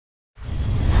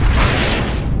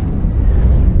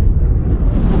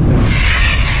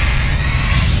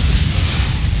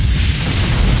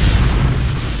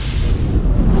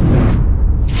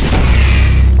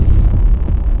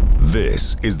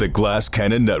is the Glass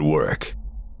Cannon Network.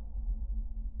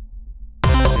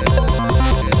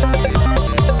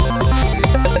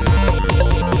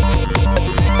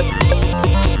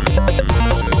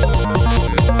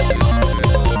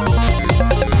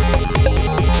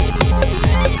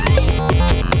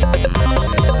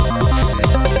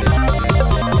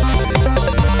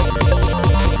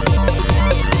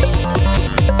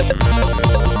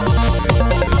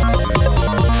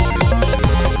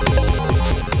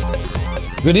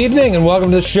 Good evening and welcome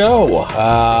to the show.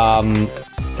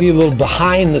 Be a little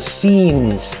behind the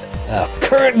scenes,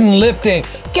 curtain lifting.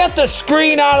 Get the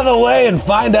screen out of the way and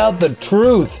find out the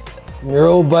truth. Your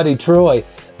old buddy Troy.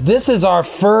 This is our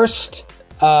first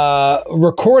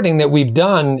recording that we've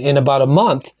done in about a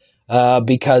month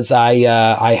because I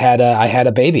had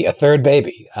a baby, a third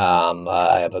baby.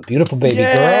 I have a beautiful baby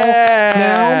girl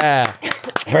now.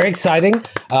 Very exciting.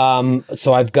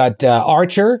 So I've got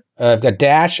Archer, I've got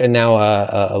Dash, and now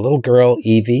a little girl,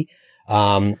 Evie.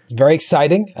 Very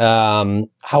exciting.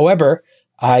 However,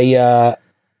 I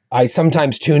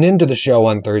sometimes tune into the show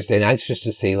on Thursday nights just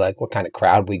to see like what kind of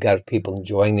crowd we got of people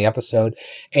enjoying the episode.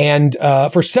 And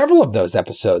for several of those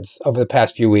episodes over the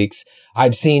past few weeks,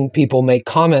 I've seen people make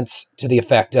comments to the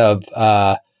effect of,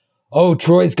 "Oh,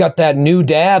 Troy's got that new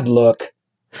dad look."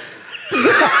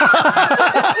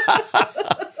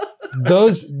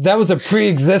 That was a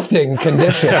pre-existing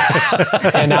condition,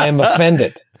 and I am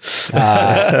offended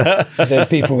that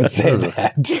people would say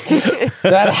that.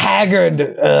 That haggard,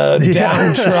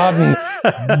 downtrodden,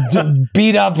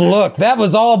 beat up look, that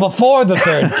was all before the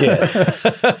third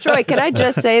kid. Troy, can I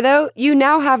just say, though, you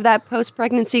now have that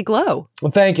post-pregnancy glow.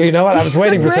 Well, thank you. You know what? I was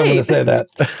waiting for someone to say that.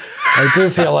 I do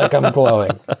feel like I'm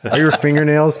glowing. Are your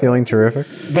fingernails feeling terrific?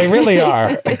 They really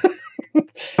are.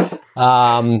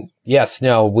 Yes,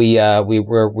 no,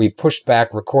 we've pushed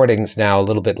back recordings now a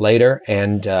little bit later,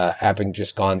 and having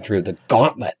just gone through the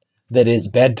gauntlet that is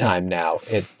bedtime now,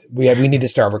 we need to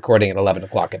start recording at 11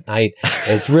 o'clock at night.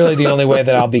 It's really the only way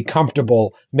that I'll be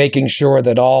comfortable making sure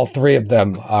that all three of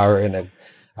them are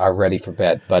ready for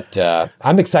bed. But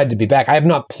I'm excited to be back. I have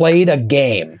not played a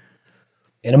game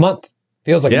in a month.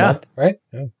 Feels like a month, right?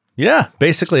 Yeah,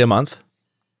 basically a month.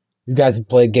 You guys have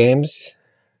played games?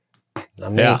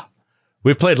 Not me. Yeah.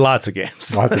 We've played lots of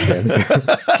games. Lots of games.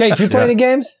 Kate, did you play any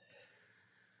games?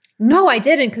 No, I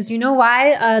didn't, because you know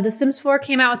why? The Sims 4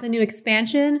 came out with a new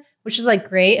expansion, which is like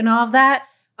great and all of that.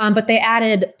 But they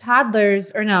added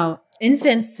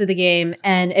infants to the game,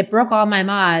 and it broke all my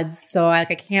mods. So I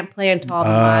can't play until all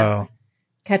the mods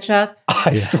catch up.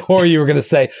 I swore you were going to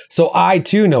say, so I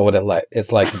too know what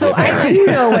it's like. So I do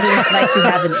know what it's like to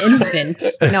have an infant.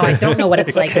 No, I don't know what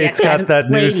it's like. It's got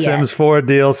that new Sims 4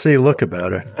 DLC look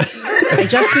about it. I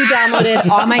just re-downloaded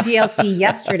all my DLC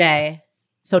yesterday.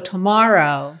 So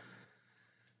tomorrow,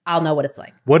 I'll know what it's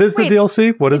like. What is the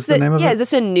DLC? What is the name of it? Yeah, is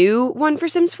this a new one for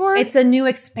Sims 4? It's a new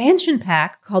expansion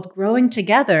pack called Growing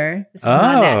Together. This is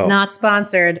not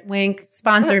sponsored. Wink,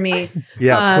 sponsor me.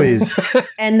 Yeah, please.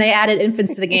 And they added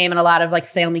infants to the game and a lot of like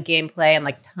family gameplay and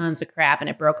like tons of crap, and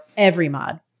it broke every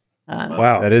mod.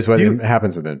 Wow. That is what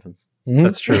happens with infants. Mm-hmm.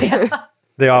 That's true. Yeah.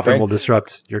 They often will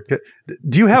disrupt your kid.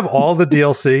 Do you have all the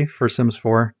DLC for Sims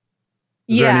 4?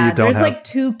 Yeah, there's like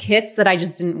 2 kits that I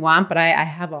just didn't want, but I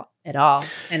have it all,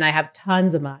 and I have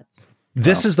tons of mods.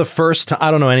 This is the first time,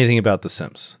 I don't know anything about The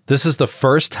Sims. This is the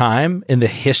first time in the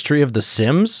history of The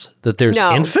Sims that there's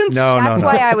infants? That's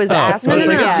why I was asking.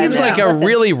 It seems like a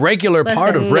really regular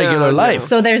part of regular life.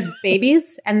 So there's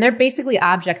babies, and they're basically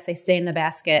objects. They stay in the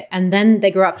basket, and then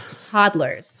they grow up to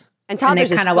toddlers. And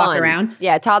toddlers is kind of walk around.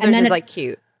 Yeah, toddlers is like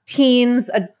cute. Teens,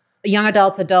 young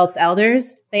adults,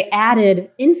 elders. They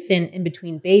added infant in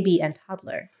between baby and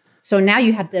toddler. So now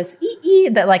you have this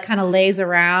that like kind of lays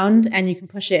around, and you can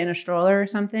push it in a stroller or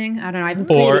something. I don't know. I haven't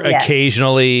played it yet.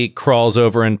 Occasionally crawls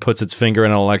over and puts its finger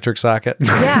in an electric socket.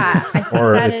 Yeah, I think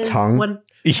or that its is tongue. one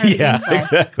yeah,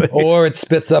 exactly. Or it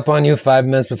spits up on you 5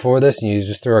 minutes before this, and you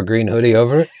just throw a green hoodie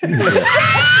over it.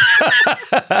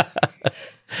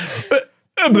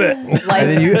 And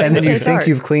then you think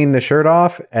you've cleaned the shirt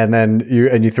off, and then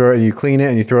you throw it, and you clean it,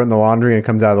 and you throw it in the laundry, and it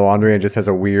comes out of the laundry and it just has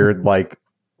a weird like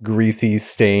greasy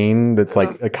stain that's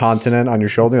like a continent on your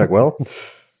shoulder. You're like, well,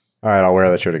 all right, I'll wear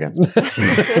that shirt again.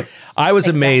 I was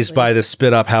amazed by the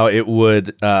spit up, how it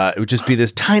would just be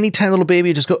this tiny little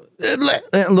baby, just go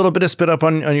a little bit of spit up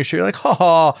on your shirt. You're like,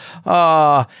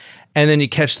 ha. And then you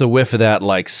catch the whiff of that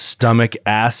like stomach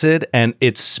acid, and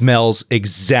it smells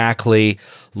exactly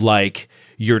like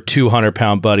your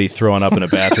 200-pound buddy throwing up in a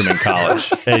bathroom in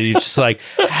college. And you're just like,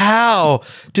 how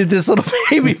did this little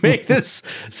baby make this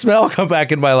smell come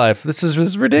back in my life? This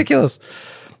is ridiculous.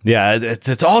 Yeah,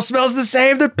 it all smells the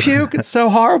same. The puke. It's so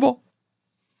horrible.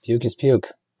 Puke is puke.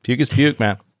 Puke is puke,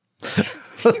 man.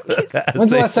 When's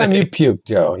the last time you puked,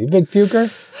 Joe? You big puker?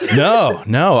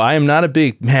 No, I am not a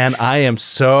big man. I am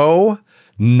so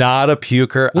not a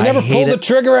puker. You never pulled the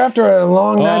trigger after a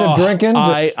long night of drinking?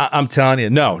 I'm telling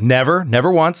you, no,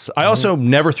 never once. I also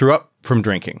never threw up from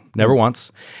drinking, never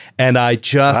once. And I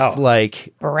just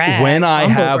like when I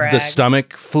have the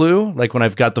stomach flu, like when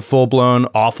I've got the full blown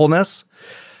awfulness.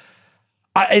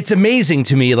 It's amazing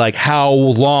to me, like how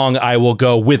long I will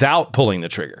go without pulling the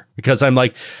trigger because I'm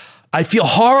like, I feel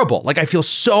horrible. Like I feel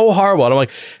so horrible. And I'm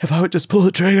like, if I would just pull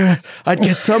the trigger, I'd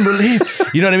get some relief.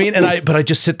 You know what I mean? But I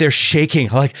just sit there shaking.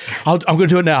 Like I'm going to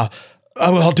do it now.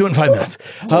 I'll do it in 5 minutes.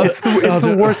 It's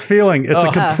the worst feeling. It's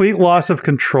a complete loss of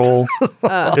control.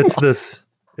 It's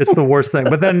the worst thing.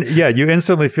 But then, yeah, you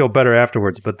instantly feel better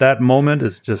afterwards. But that moment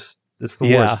is just. It's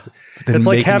the worst. It's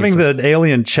like having the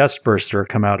alien chest burster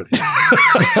come out of you.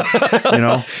 You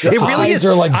know? It really is.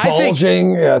 Are like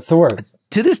bulging. Yeah, it's the worst.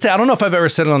 To this day, I don't know if I've ever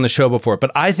said it on the show before,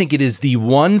 but I think it is the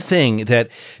one thing that,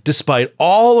 despite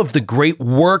all of the great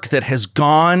work that has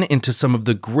gone into some of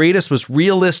the greatest, most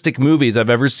realistic movies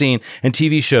I've ever seen and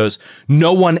TV shows,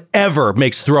 no one ever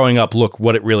makes throwing up look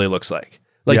what it really looks like.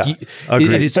 Like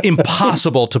it is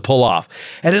impossible to pull off.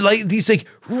 And it, like these like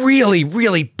really,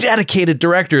 really dedicated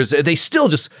directors, they still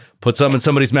just put some in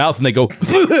somebody's mouth and they go,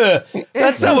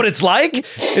 that's not what it's like.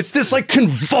 It's this like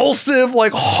convulsive,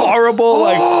 like horrible,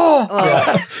 like,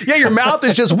 yeah, your mouth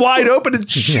is just wide open and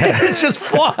shit is just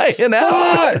flying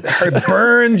out. It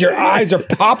burns, your eyes are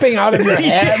popping out of your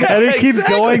head. And it keeps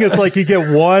going. It's like you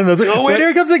get one. It's like, oh, wait, here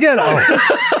it comes again.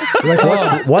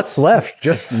 Like, what's left?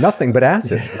 Just nothing but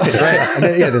acid. Right.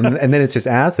 And then it's just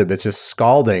acid that's just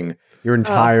scalding your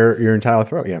entire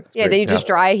throat. Yeah, then you just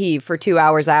dry heave for 2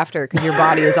 hours after because your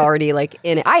body is already like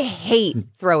in it. I hate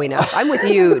throwing up. I'm with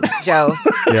you, Joe.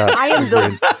 Yeah,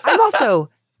 I'm also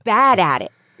bad at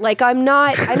it. Like I'm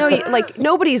not. I know, like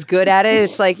nobody's good at it.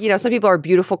 It's like, you know, some people are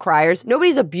beautiful criers.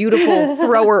 Nobody's a beautiful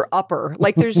thrower upper.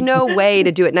 Like there's no way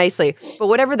to do it nicely. But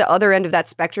whatever the other end of that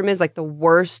spectrum is, like the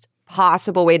worst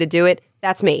possible way to do it,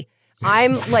 that's me.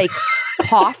 I'm like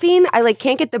coughing. I like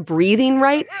can't get the breathing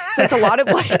right. So it's a lot of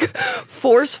like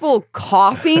forceful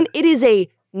coughing. It is a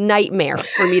nightmare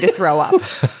for me to throw up.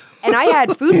 And I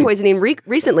had food poisoning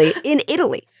recently in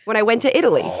Italy when I went to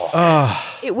Italy.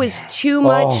 It was too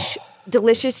much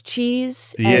delicious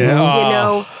cheese and, you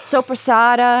know,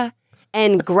 soppressata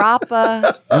and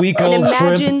grappa. Week-old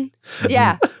shrimp.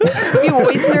 Yeah. A few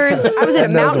oysters. I was in a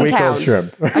mountain town.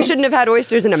 Shrimp. I shouldn't have had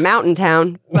oysters in a mountain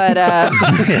town, but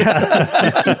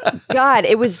God,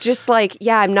 it was just like,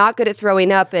 yeah, I'm not good at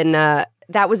throwing up, and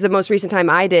that was the most recent time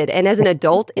I did. And as an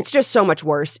adult, it's just so much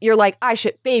worse. You're like,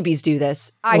 babies do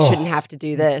this. I shouldn't have to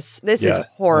do this. This is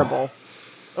horrible.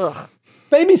 Ugh.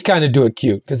 Babies kind of do it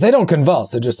cute because they don't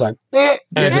convulse. They're just like, and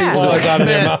it just falls out of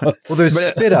their mouth. Well, there's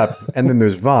spit up and then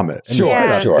there's vomit. And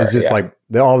Sure. It's just like,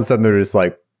 all of a sudden they're just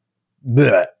like,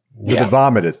 bleh. The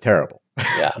vomit is terrible.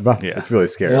 Yeah. It's really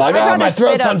scary. You're like, oh, my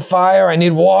throat's on fire. I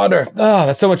need water. Oh,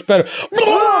 that's so much better.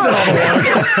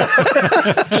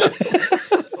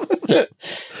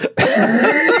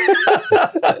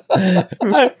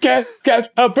 I can't catch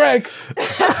a break.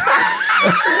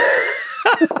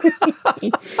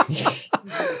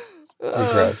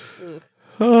 Gross.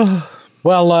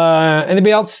 Well,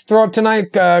 anybody else throw up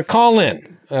tonight? Call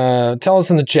in. Tell us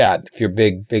in the chat if you're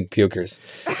big pukers.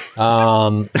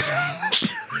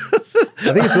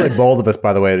 I think it's really bold of us,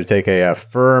 by the way, to take a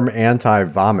firm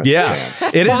anti-vomit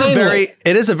stance.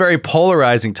 It is a very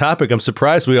polarizing topic. I'm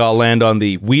surprised we all land on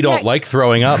the we don't like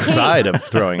throwing up side of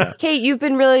throwing up. Kate, you've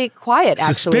been really quiet,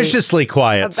 actually. Suspiciously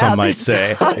quiet, some might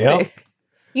say. Yep.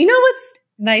 You know what's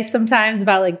nice sometimes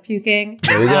about like puking?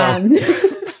 There we go.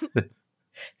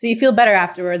 So you feel better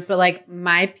afterwards, but like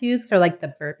my pukes are like the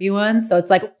burpy ones. So it's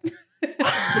like,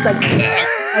 it's like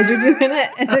as you're doing it,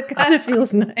 and it kind of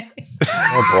feels nice.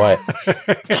 Oh boy.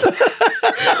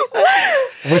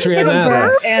 I wish we had an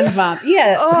burp and vomit.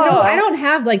 Yeah. I don't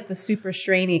have like the super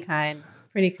strainy kind. It's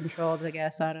pretty controlled, I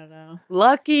guess. I don't know.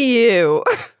 Lucky you.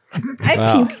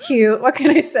 I puke cute. What can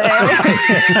I say?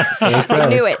 I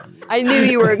knew it. I knew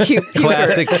you were a cute puker.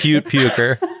 Classic cute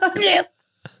puker.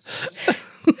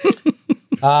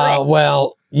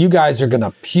 Well, you guys are going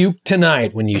to puke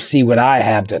tonight when you see what I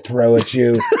have to throw at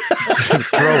you.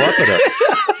 Throw up at us.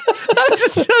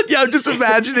 I'm just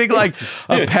imagining like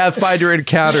a Pathfinder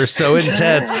encounter so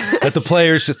intense that the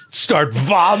players just start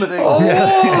vomiting.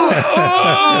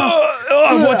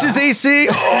 What's his AC?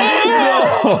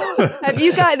 Have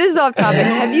you guys, this is off topic,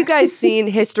 have you guys seen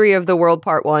History of the World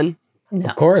Part 1? No.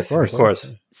 Of course.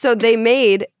 So they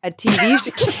made a TV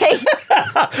show.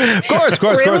 Of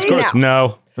course.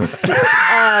 No.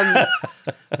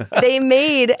 They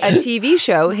made a TV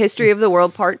show, History of the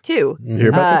World Part 2. You hear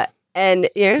about this? And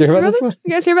you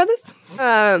guys hear about this?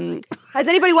 Has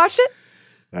anybody watched it?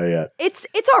 Not yet. It's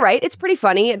all right. It's pretty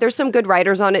funny. There's some good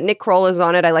writers on it. Nick Kroll is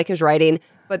on it. I like his writing.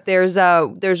 But there's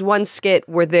one skit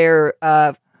where they're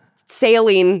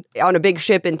sailing on a big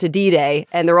ship into D-Day,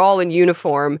 and they're all in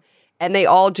uniform, and they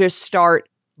all just start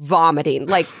vomiting,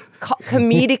 like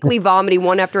comedically vomiting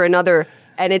one after another.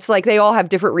 And it's like they all have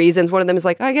different reasons. One of them is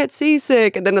like, I get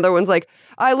seasick. And then another one's like,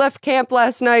 I left camp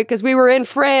last night because we were in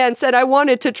France and I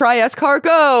wanted to try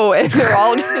escargot. And they're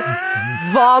all just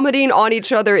vomiting on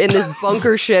each other in this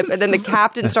bunker ship. And then the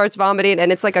captain starts vomiting.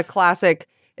 And it's like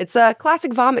it's a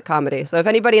classic vomit comedy. So if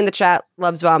anybody in the chat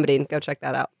loves vomiting, go check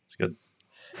that out. It's good.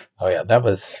 Oh yeah, that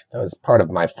was part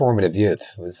of my formative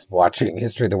youth, was watching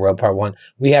History of the World Part 1.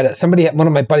 One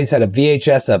of my buddies had a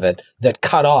VHS of it that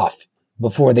cut off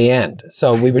before the end.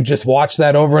 So we would just watch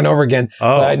that over and over again.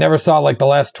 Oh. But I never saw like the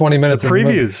last 20 minutes. The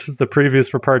previews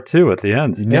for part 2 at the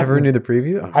end. You never knew the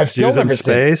preview? I've still never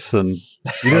space and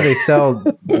you know they sell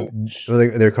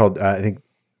they're called I think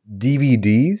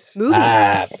DVDs. Movies.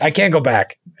 I can't go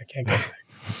back.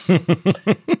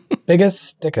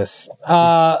 Biggest dickus.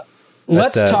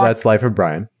 Let's talk. That's Life of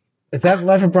Brian. Is that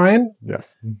Life of Brian?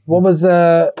 Yes. What was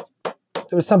there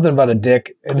was something about a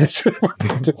dick in History of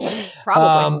the World.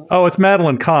 Probably. It's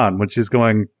Madeline Kahn when she's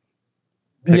picking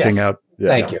out. Yeah,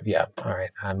 Thank you. Yeah. All right.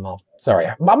 I'm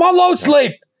on low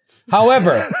sleep.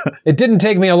 However, it didn't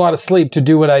take me a lot of sleep to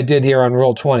do what I did here on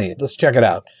Roll20. Let's check it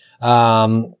out.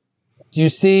 Do you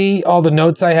see all the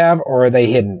notes I have, or are they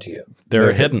hidden to you?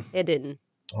 They're hidden. Hidden.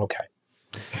 Okay.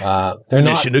 They're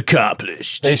Mission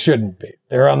accomplished. They shouldn't be.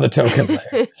 They're on the token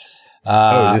layer.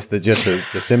 Just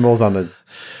the symbols on the.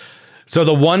 So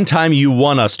the one time you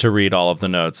want us to read all of the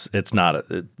notes, it's not.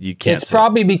 You can't. It's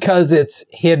probably because it's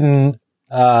hidden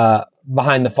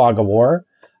behind the fog of war.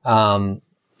 But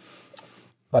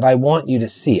I want you to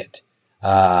see it.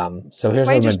 So here's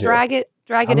what I'm going to do. Drag it.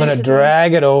 I'm going to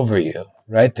drag it over you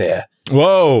right there.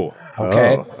 Whoa.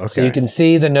 Okay. Oh, okay. So you can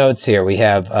see the notes here. We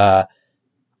have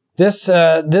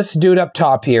this dude up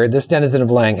top here, this Denizen of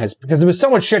Leng has, because there was so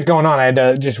much shit going on, I had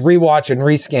to just rewatch and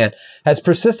rescan, has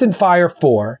persistent fire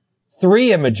 4,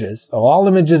 3 images, so all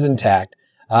images intact,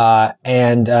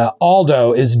 and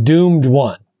Aldo is doomed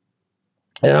 1.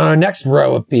 And on our next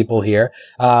row of people here,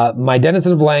 my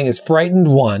Denizen of Leng is frightened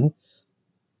 1.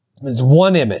 There's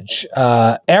 1 image.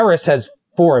 Eris has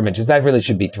 4 images. That really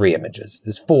should be 3 images.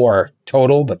 There's 4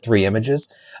 total, but 3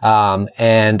 images.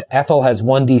 And Ethel has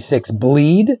 1d6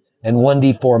 bleed and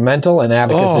 1d4 mental, and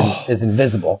Atticus is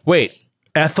invisible. Wait,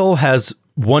 Ethel has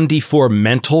 1d4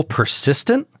 mental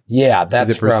persistent? Yeah,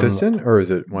 that's Is it persistent or is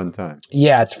it one time?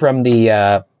 Yeah, it's from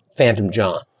the Phantom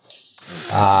John.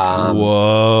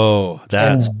 Whoa,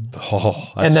 that's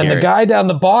and then the guy down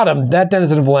the bottom, that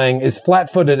Denizen of Leng, is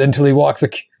flat-footed until he walks a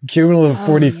cumulative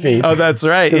 40 feet. Oh, that's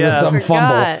right. Because of some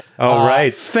fumble. Oh,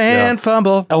 right.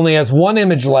 Fumble. Only has 1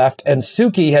 image left, and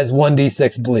Suki has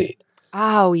 1d6 bleed.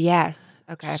 Oh, yes.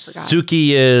 Okay, I forgot.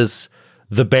 Suki is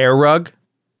the bear rug?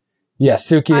 Yes,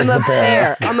 Suki is the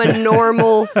bear. I'm a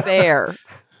normal bear.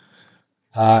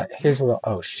 Here's what.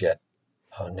 Oh shit!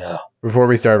 Oh no! Before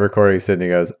we started recording, Sydney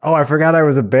goes, "Oh, I forgot I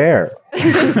was a bear."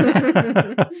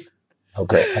 Oh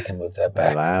great! I can move that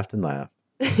back. I laughed and laughed.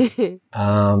 You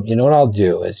know what I'll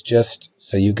do is, just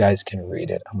so you guys can read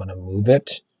it, I'm going to move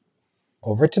it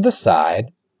over to the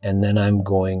side, and then I'm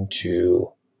going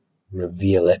to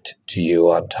reveal it to you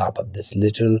on top of this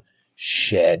little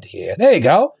shed here. There you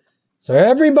go. So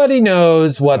everybody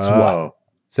knows what's what.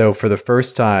 So for the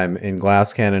first time in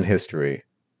Glass Cannon history,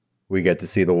 we get to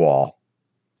see the wall.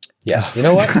 Yes. You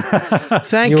know what?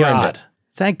 Thank God.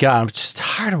 Thank God. I'm just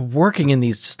tired of working in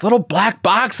these little black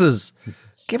boxes.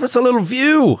 Give us a little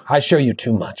view. I show you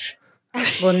too much.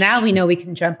 Well, now we know we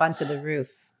can jump onto the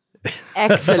roof.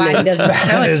 Excellent. Why he doesn't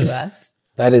show it to us.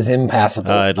 That is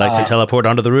impassable. I'd like to teleport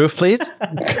onto the roof, please.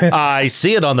 I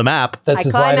see it on the map. This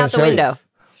is climb out the window.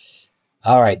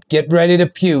 All right, get ready to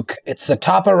puke. It's the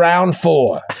top of round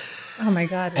 4. Oh my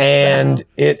God. And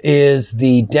it is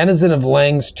the Denizen of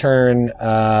Leng's turn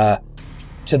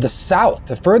to the south.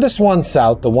 The furthest one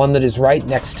south, the one that is right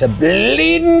next to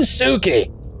Bleeding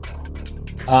Suki.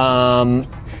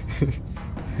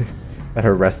 That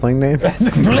her wrestling name?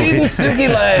 Bleeding Suki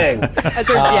Leng. That's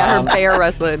her bear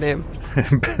wrestling name.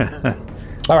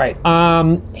 All right.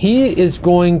 He is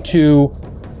going to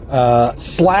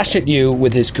slash at you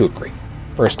with his kukri.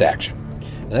 First action.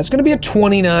 And that's going to be a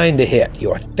 29 to hit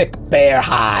your thick bear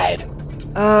hide.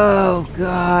 Oh,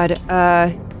 God.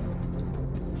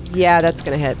 Yeah, that's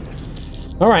gonna hit.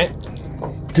 All right.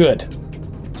 Good.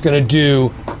 It's gonna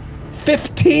do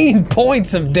 15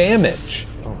 points of damage.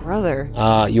 Brother.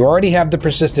 You already have the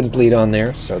persistent bleed on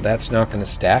there, so that's not gonna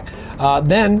stack.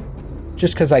 Then,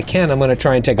 just because I can, I'm gonna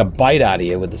try and take a bite out of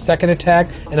you with the second attack,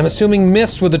 and I'm assuming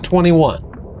miss with a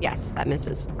 21. Yes, that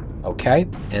misses. Okay,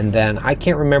 and then I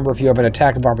can't remember if you have an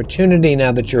attack of opportunity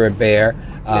now that you're a bear,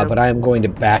 but I am going to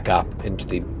back up into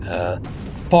the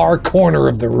far corner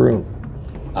of the room.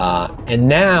 And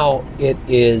now it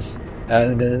is,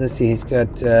 let's see, he's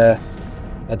got,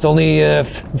 that's only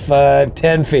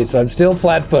 10 feet, so I'm still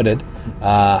flat-footed.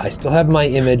 I still have my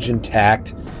image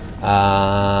intact.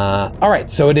 All right,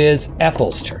 so it is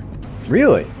Ethel's turn.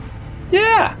 Really?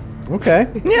 Yeah. Okay.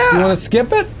 Yeah. You want to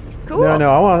skip it? Cool.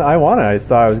 No, I want it. I just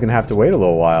thought I was gonna have to wait a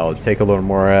little while, take a little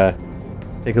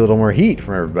more heat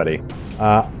from everybody.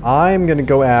 I'm gonna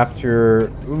go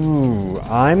after.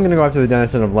 I'm gonna go after the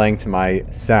Denizen of Leng to my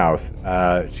south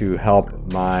to help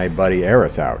my buddy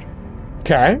Eris out.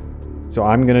 Okay. So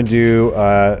I'm gonna do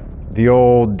the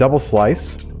old double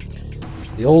slice.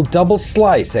 The old double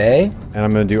slice, eh? And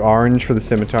I'm gonna do orange for the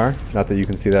scimitar. Not that you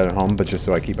can see that at home, but just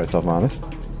so I keep myself honest.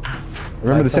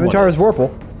 Remember, the scimitar is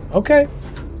Vorpal. Okay.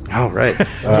 All right.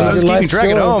 For those keeping track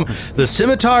at home, the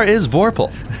scimitar is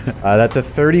Vorpal. That's a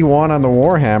 31 on the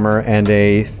Warhammer and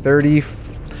a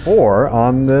 34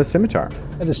 on the scimitar.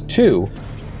 That is 2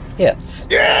 hits.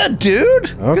 Yeah,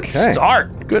 dude. Okay. Good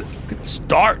start. Good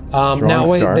start. Now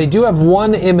wait, start. they do have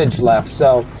 1 image left,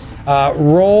 so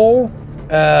roll for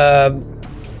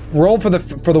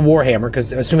the Warhammer,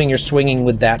 because assuming you're swinging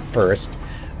with that first,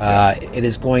 it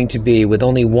is going to be with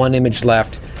only 1 image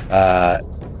left.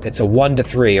 It's a 1 to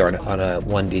 3 or on a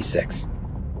 1d6.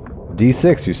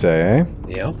 D6, you say, eh?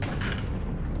 Yeah,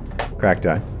 Crack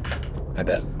die. I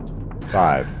bet.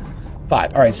 5.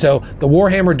 5. All right, so the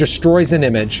Warhammer destroys an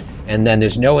image, and then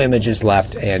there's no images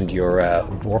left, and your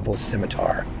Vorpal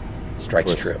scimitar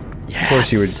strikes true. Of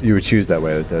course, you would choose that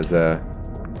way. It does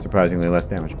surprisingly less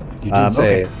damage. You did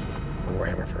say okay. the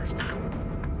Warhammer first.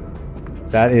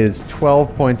 That is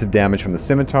 12 points of damage from the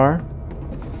scimitar.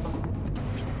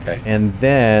 Okay. And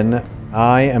then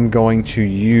I am going to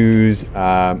use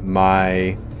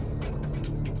my.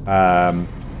 Do I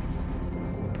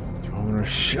want to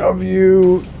shove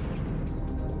you?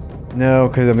 No,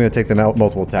 because I'm going to take the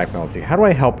multiple attack penalty. How do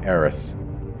I help Eris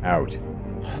out?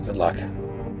 Good luck.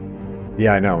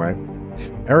 Yeah, I know, right?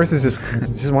 Eris is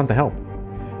just want the help.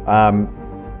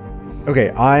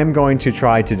 Okay, I'm going to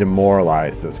try to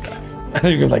demoralize this guy.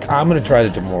 You're like, I'm going to try to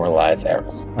demoralize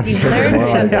Eris. You've learned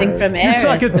something from Eris,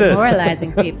 suck at this.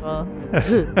 demoralizing people.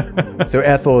 So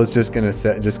Ethel is just gonna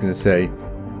say,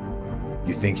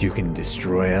 "You think you can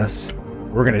destroy us?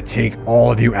 We're gonna take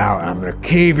all of you out. I'm gonna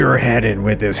cave your head in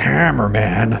with this hammer,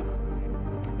 man."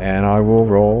 And I will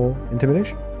roll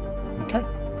intimidation. Okay.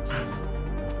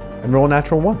 And roll a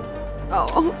natural 1.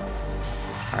 Oh.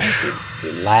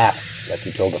 He laughs like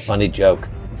he told a funny joke,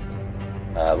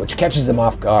 which catches him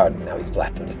off guard, and now he's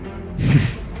flat-footed.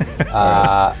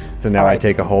 So now I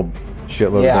take a whole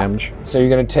shitload of damage. So you're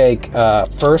going to take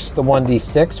first the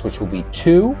 1d6, which will be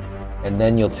 2, and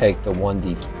then you'll take the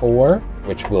 1d4,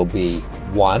 which will be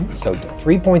 1. So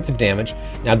 3 points of damage.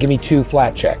 Now give me 2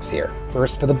 flat checks here.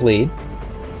 First for the bleed.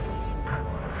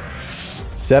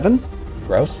 7.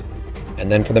 Gross.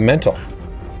 And then for the mental.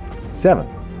 7.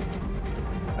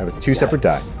 That was 2 separate die.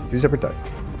 Yikes. 2 separate dice.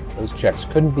 Those checks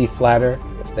couldn't be flatter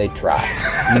if they tried.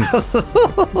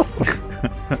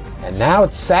 And now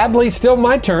it's sadly still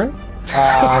my turn.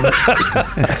 Thought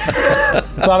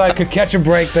I could catch a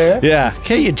break there. Yeah.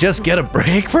 Can't you just get a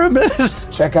break for a minute?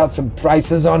 Check out some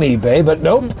prices on eBay, but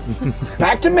nope. It's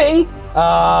back to me.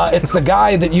 It's the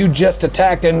guy that you just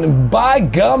attacked, and by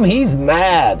gum, he's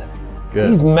mad. Good.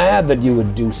 He's mad that you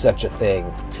would do such a thing.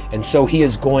 And so he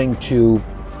is going to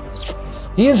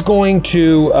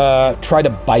try to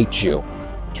bite you.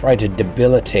 Try to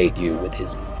debilitate you with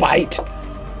his bite.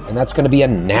 And that's going to be a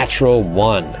natural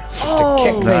 1, just to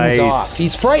kick things off.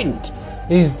 He's frightened.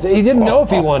 He didn't know if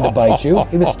he wanted to bite you.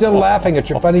 He was still laughing at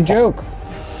your funny joke.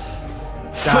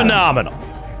 Phenomenal.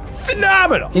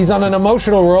 Phenomenal. He's on an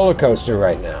emotional roller coaster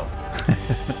right now.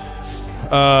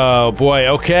 Oh boy,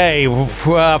 okay.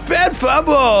 Fed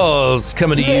Fumbles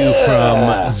coming to you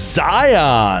from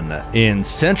Zion in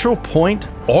Central Point,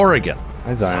 Oregon.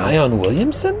 Hi, Zion. Zion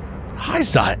Williamson? Hi,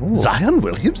 Zion. Zion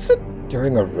Williamson?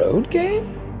 During a road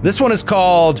game? This one is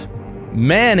called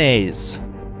Mayonnaise.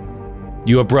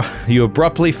 You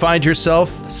abruptly find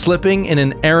yourself slipping in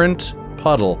an errant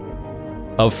puddle.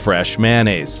 of fresh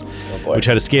mayonnaise, which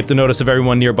had escaped the notice of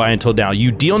everyone nearby until now.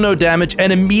 You deal no damage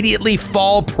and immediately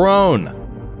fall prone.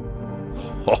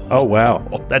 Oh, wow.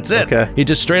 That's it. Okay. You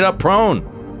just straight up prone.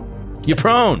 You're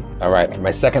prone. All right, for my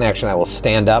second action, I will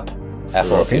stand up.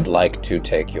 Ethel, if you'd like to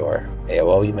take your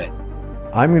AOO, you may.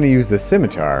 I'm going to use the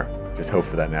scimitar. Just hope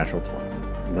for that natural 20.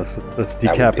 Let's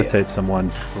decapitate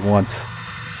someone for once.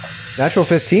 Natural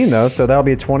 15, though, so that'll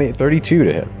be a 32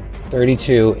 to hit.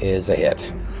 32 is a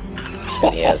hit.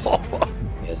 And he has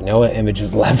no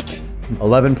images left.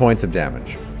 11 points of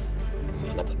damage.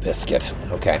 Son of a biscuit.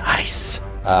 Okay. Nice.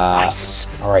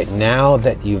 Nice. All right, now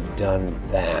that you've done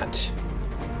that...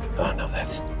 Oh, no,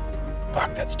 that's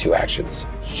 2 actions.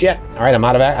 Shit. All right, I'm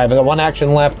out of... I've got 1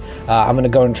 action left. I'm going to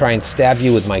go and try and stab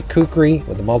you with my kukri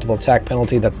with the multiple attack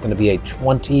penalty. That's going to be a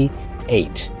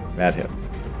 28. That hits.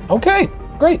 Okay,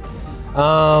 great.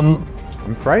 I'm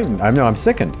frightened. I'm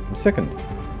sickened.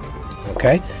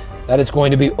 Okay. That is going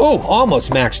to be,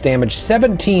 almost max damage.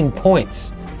 17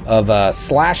 points of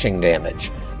slashing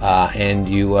damage. And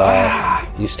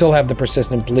you still have the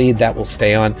persistent bleed. That will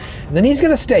stay on. And then he's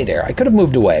going to stay there. I could have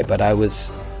moved away, but I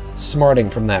was smarting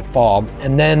from that fall.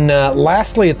 And then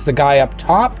lastly, it's the guy up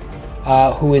top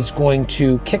who is going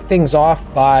to kick things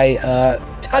off by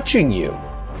touching you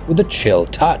with a chill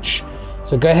touch.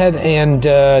 So go ahead and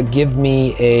give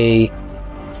me a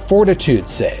fortitude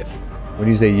save. When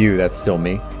you say you, that's still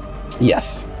me?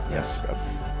 Yes. Yes.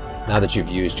 Now that you've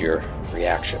used your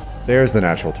reaction. There's the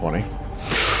natural 20.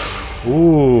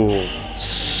 Ooh.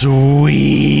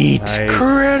 Sweet. Nice.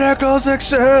 Critical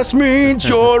success means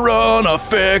you're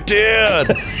unaffected.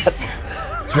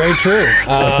 It's very true.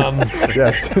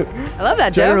 Yes. I love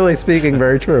that, Joe. Generally speaking,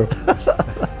 very true.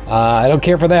 I don't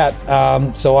care for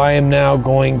that. So I am now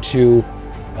going to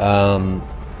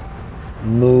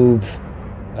move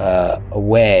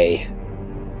away.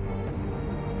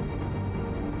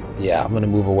 Yeah, I'm going to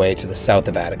move away to the south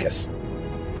of Atticus.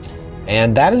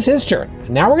 And that is his turn. And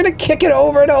now we're going to kick it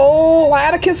over to old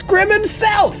Atticus Grimm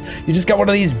himself. You just got one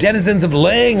of these Denizens of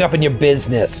Leng up in your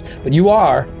business. But you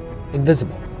are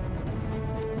invisible.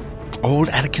 Old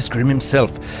Atticus Grimm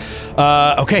himself.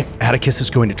 Okay, Atticus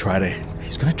is going to try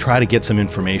to get some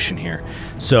information here.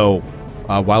 So,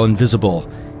 while invisible,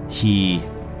 he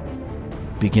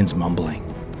begins mumbling,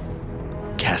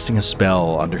 casting a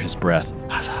spell under his breath.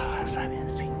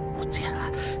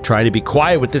 Try to be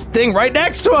quiet with this thing right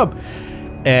next to him.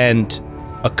 And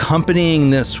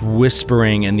accompanying this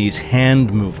whispering and these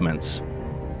hand movements,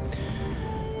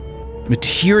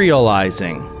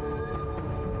 materializing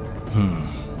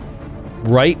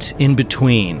right in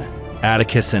between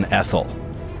Atticus and Ethel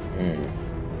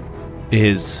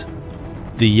is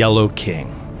the Yellow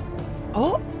King.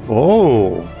 Oh.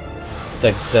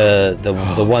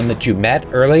 The one that you met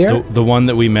earlier? The one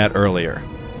that we met earlier.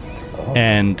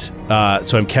 And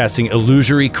so I'm casting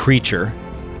Illusory Creature.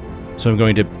 So I'm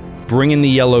going to bring in the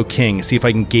Yellow King, see if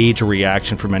I can gauge a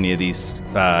reaction from any of these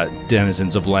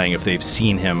Denizens of Leng, if they've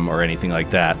seen him or anything like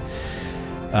that.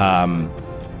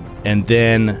 And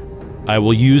then I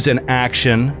will use an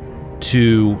action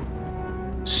to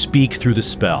speak through the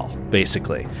spell,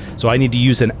 basically. So I need to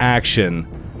use an action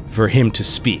for him to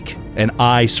speak, and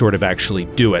I sort of actually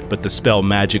do it, but the spell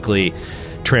magically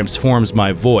transforms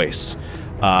my voice.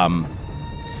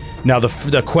 Now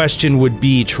the question would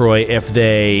be, Troy, if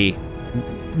they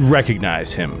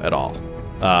recognize him at all,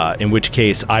 in which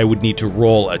case I would need to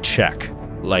roll a check,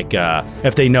 like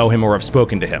if they know him or have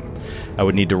spoken to him. I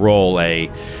would need to roll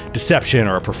a deception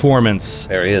or a performance.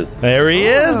 There he is. There he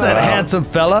is, that handsome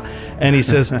fella. And he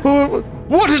says,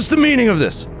 what is the meaning of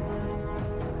this?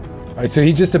 All right, so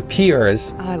he just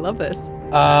appears. Oh, I love this.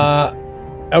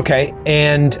 Okay,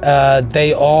 and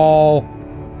they all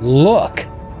look.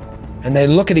 And they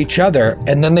look at each other,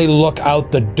 and then they look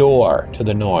out the door to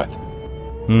the north.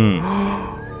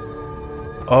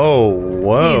 Oh,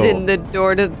 whoa. He's in the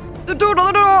door to the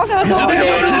north.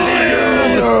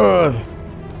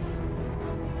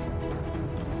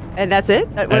 And that's it?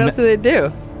 What else do they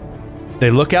do? They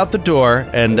look out the door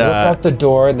and they look out the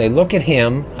door and they look at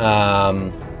him.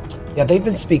 Yeah, they've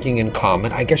been speaking in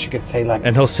common. I guess you could say like.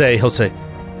 And he'll say,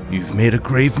 "You've made a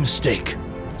grave mistake."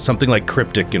 Something like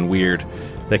cryptic and weird.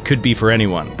 That could be for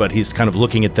anyone, but he's kind of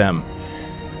looking at them.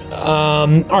 All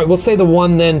right, we'll say the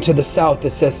one then to the south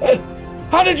that says, hey,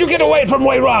 how did you get away from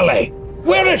Wairale?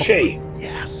 Where is she?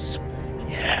 Yes.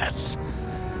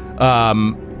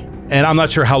 And I'm not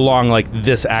sure how long like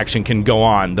this action can go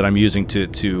on that I'm using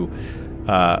so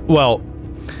I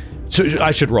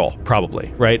should roll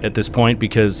probably, right, at this point,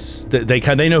 because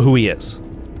they know who he is.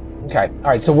 Okay, all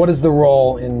right, so what is the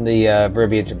roll in the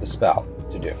verbiage of the spell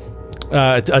to do?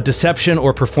 a deception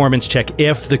or performance check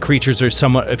if the creatures are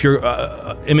somewhat, if you're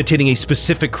imitating a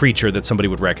specific creature that somebody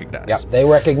would recognize. Yep, they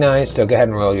recognize, so go ahead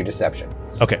and roll your deception.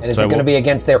 Okay. And is it going to be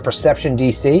against their perception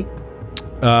DC?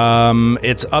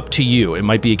 It's up to you. It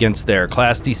might be against their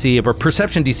class DC, but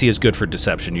perception DC is good for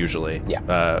deception usually.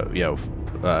 Yeah.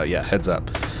 Yeah, heads up.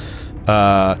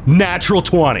 Natural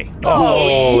 20.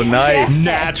 Oh, nice.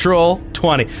 Natural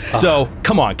 20. So,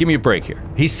 come on, give me a break here.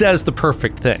 He says the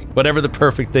perfect thing, whatever the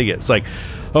perfect thing is. Like,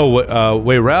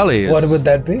 Wayrally is... What would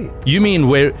that be? You mean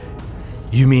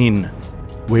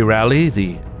Wayrally,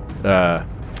 the,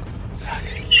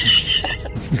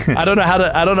 I don't know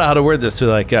how to word this. So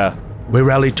like,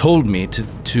 Wayrally told me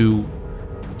to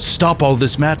stop all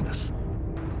this madness.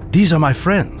 These are my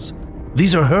friends.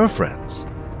 These are her friends.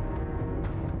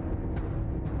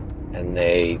 And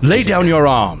they lay down your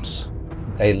arms.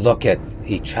 They look at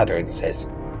each other and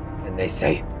they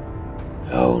say,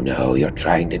 "Oh no, you're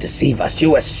trying to deceive us.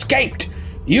 You escaped.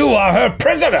 You are her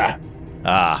prisoner."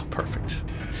 Ah, perfect.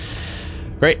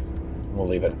 Great. We'll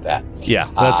leave it at that. Yeah,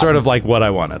 that's sort of like what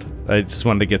I wanted. I just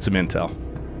wanted to get some intel.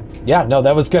 Yeah, no,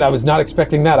 that was good. I was not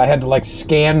expecting that. I had to like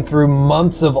scan through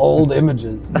months of old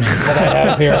images that I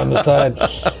have here on the side.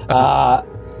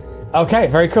 Okay,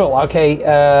 very cool. Okay,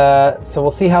 so we'll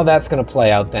see how that's going to play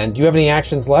out then. Do you have any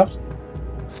actions left?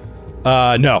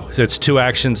 No, so it's 2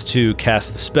 actions to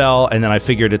cast the spell, and then I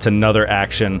figured it's another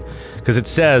action, because it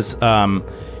says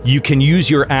you can use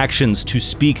your actions to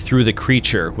speak through the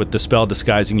creature with the spell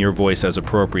disguising your voice as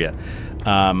appropriate.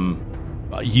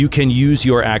 You can use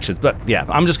your actions, but yeah,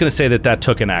 I'm just going to say that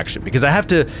took an action, because I have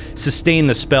to sustain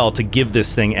the spell to give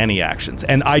this thing any actions,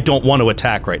 and I don't want to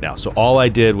attack right now, so all I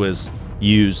did was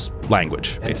use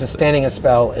language. And sustaining a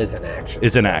spell is an action.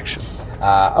 Is an action.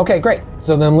 Okay, great.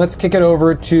 So then let's kick it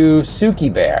over to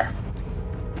Suki Bear.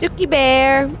 Suki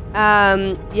Bear.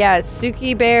 Yeah,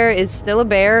 Suki Bear is still a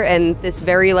bear, and this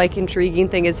very, like, intriguing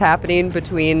thing is happening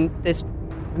between this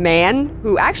man,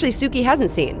 who actually Suki hasn't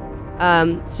seen.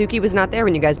 Suki was not there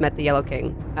when you guys met the Yellow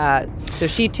King. So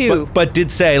she too... But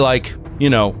did say, like, you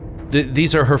know,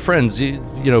 these are her friends. You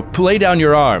know, lay down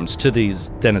your arms to these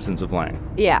denizens of Leng.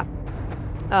 Yeah.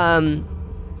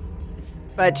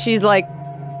 But she's like,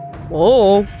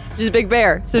 whoa, she's a big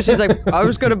bear. So she's like, I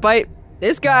was gonna bite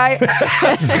this guy.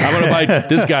 I'm gonna bite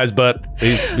this guy's butt.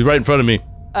 He's right in front of me.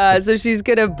 So she's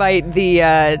gonna bite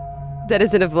the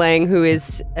denizen of Leng, who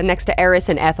is next to Eris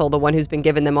and Ethel, the one who's been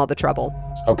giving them all the trouble.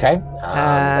 Okay,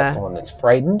 that's the one that's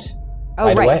frightened. Oh,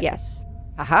 Bite right, away. yes.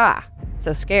 Haha,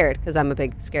 so scared, because I'm a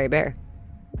big, scary bear.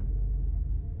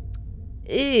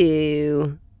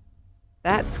 Ew.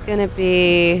 That's gonna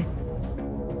be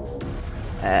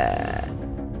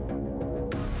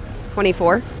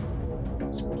 24.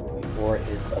 24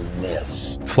 is a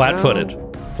miss. Flat-footed.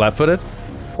 Flat-footed?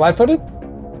 Flat-footed?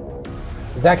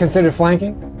 Is that considered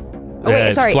flanking? Oh, wait,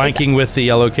 it's sorry. flanking with the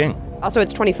Yellow King. Also,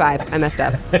 it's 25. I messed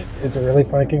up. Is it really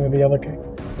flanking with the Yellow King?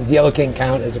 Does the Yellow King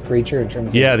count as a creature in terms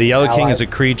of Yeah, the Yellow King allies? is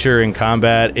a creature in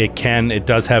combat. It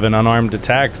does have an unarmed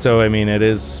attack, so I mean,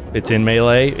 it's in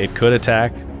melee. It could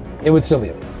attack. It would still be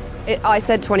a miss. I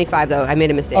said 25, though. I made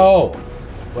a mistake. Oh,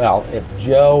 well, if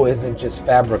Joe isn't just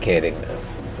fabricating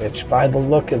this, which by the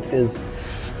look of his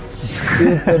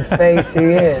stupid face he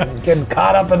is, he's getting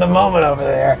caught up in the moment over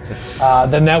there,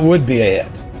 then that would be a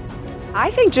hit.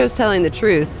 I think Joe's telling the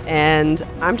truth, and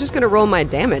I'm just going to roll my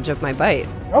damage of my bite.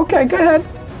 Okay, go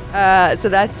ahead. So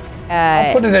that's...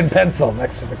 I'll put it in pencil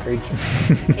next to the creature.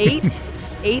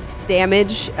 8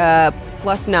 damage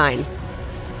plus 9.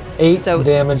 8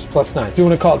 damage plus 9. So you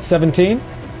want to call it 17?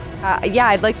 Yeah,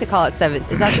 I'd like to call it 7.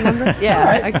 Is that the number? Yeah,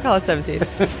 right. I can call it 17.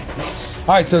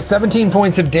 All right, so 17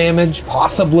 points of damage,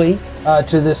 possibly,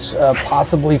 to this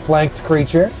possibly flanked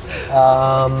creature. You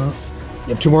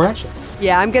have 2 more actions.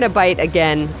 Yeah, I'm gonna bite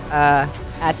again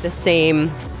at the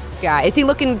same guy. Is he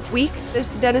looking weak,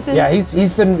 this denizen? Yeah,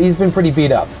 he's been pretty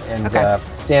beat up, and Okay.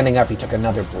 standing up, he took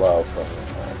another blow from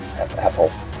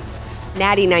Ethel.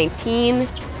 Natty 19.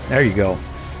 There you go.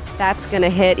 That's gonna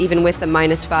hit even with the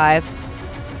 -5.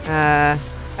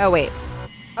 Oh wait.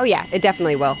 Oh yeah, it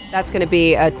definitely will. That's gonna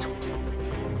be a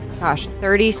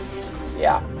 30.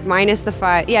 Yeah. Minus the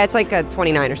 5. Yeah, it's like a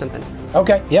 29 or something.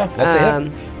 Okay, yeah, that's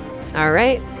it. All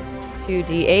right.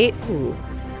 2d8. Ooh.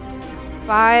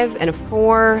 5 and a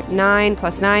 4. 9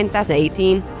 plus 9. That's an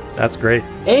 18. That's great.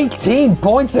 18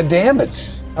 points of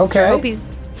damage. Okay.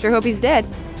 Sure hope he's dead.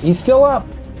 He's still up.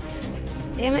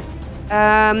 Damn it.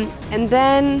 And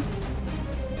then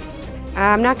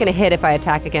I'm not gonna hit if I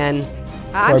attack again.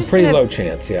 For a pretty low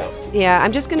chance, yeah. Yeah,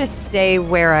 I'm just gonna stay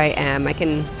where I am. I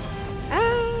can.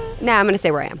 Nah, I'm gonna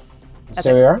stay where I am.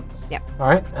 Stay where you are? Yeah. All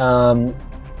right.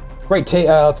 Great.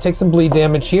 Let's take some bleed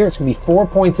damage here. It's going to be 4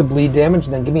 points of bleed damage,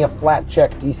 and then give me a flat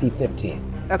check, DC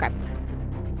 15. Okay.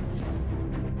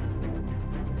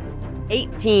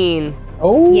 18.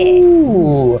 Oh,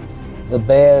 yeah. The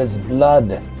bear's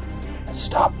blood has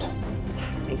stopped.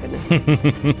 Thank goodness.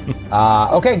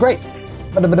 Okay, great.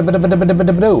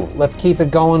 Let's keep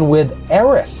it going with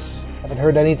Eris. Haven't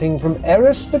heard anything from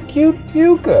Eris the cute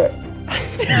puker.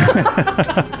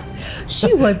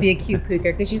 She would be a cute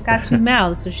puker because she's got 2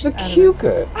 mouths. So she, the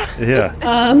puker. Yeah.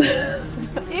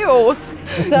 Ew.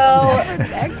 So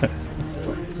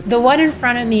the one in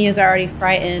front of me is already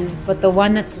frightened, but the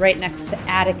one that's right next to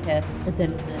Atticus, the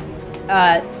denizen,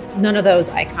 none of those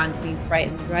icons being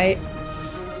frightened, right?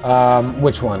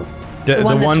 Which one? The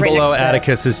one one right below next to-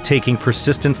 Atticus is taking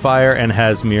persistent fire and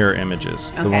has mirror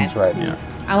images. Okay. The one's right. Yeah.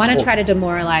 I want to try to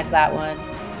demoralize that one.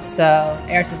 So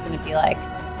Eris is going to be like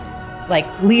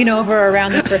lean over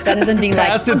around the first denizen, being like,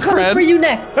 Past "I'm its coming friend. for you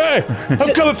next. Hey,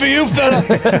 I'm coming for you, fella.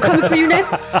 I'm coming for you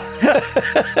next."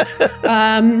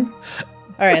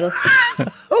 All right, let's.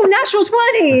 Oh, natural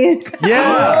 20.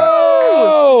 Yeah.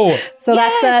 Oh! So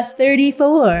that's a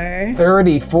 34.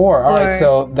 34. All right, Or-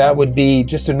 so that would be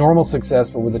just a normal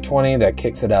success, but with a 20, that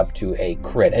kicks it up to a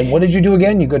crit. And what did you do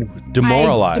again? You could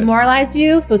Demoralized. I demoralized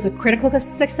you, so it's a critical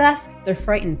success. They're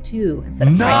frightened too instead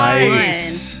of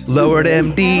Nice. Lowered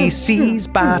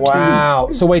MDCs by 2. Wow.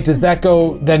 So wait, does that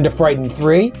go then to frightened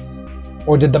 3,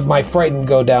 or did my frightened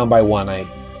go down by 1? I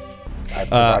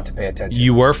forgot to pay attention.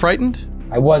 You were frightened?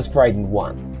 I was frightened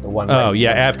 1. The one. Oh, right yeah.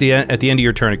 in front of me. At the end of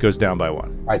your turn, it goes down by 1.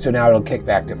 All right, so now it'll kick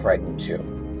back to frightened 2.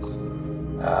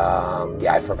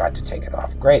 Yeah, I forgot to take it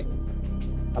off. Great.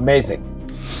 Amazing.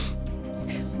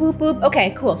 Boop, boop.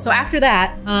 Okay, cool. So after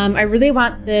that, I really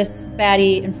want this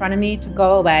baddie in front of me to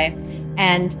go away.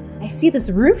 And I see this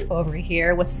roof over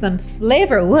here with some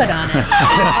flavor wood on it.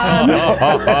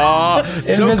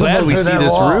 So glad we see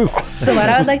this roof. So what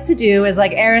I would like to do is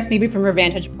Eris, maybe from her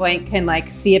vantage point, can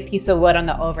see a piece of wood on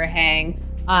the overhang.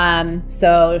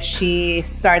 So she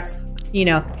starts,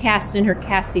 casting her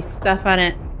casty stuff on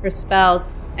it, her spells,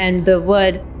 and the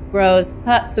wood grows,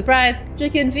 surprise,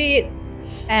 chicken feet,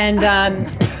 and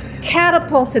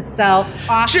catapults itself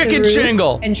off the Chicken roof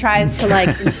shingle. and tries to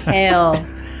impale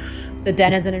the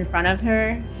denizen in front of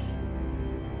her.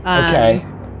 Okay.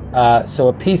 So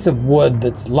a piece of wood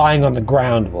that's lying on the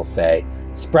ground, we'll say,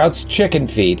 sprouts chicken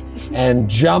feet and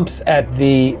jumps at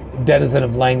the denizen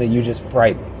of Leng that you just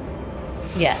frightened.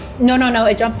 Yes. No.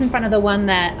 It jumps in front of the one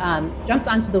that jumps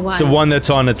onto the one that's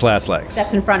on its last legs.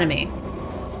 that's in front of me.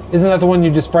 Isn't that the one you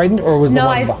just frightened, or was the No,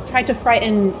 one I behind? tried to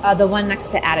frighten the one next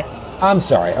to Atticus. I'm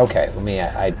sorry. Okay, let me.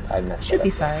 I messed Should that be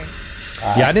up. sorry.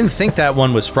 Yeah, I didn't think that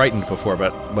one was frightened before,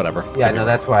 but whatever. Yeah, no,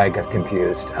 that's why I got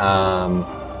confused.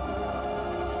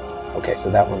 Okay, so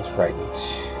that one's frightened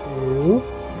too.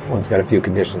 One's got a few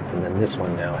conditions, and then this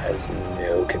one now has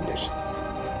no conditions.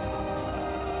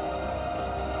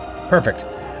 Perfect.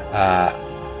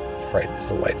 Frightened is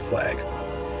the white flag.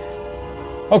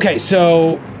 Okay,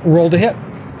 so roll to hit.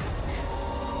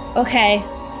 Okay.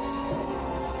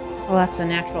 Well, that's a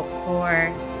natural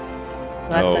 4.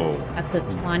 So that's a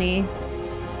 20.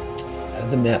 That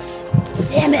is a miss.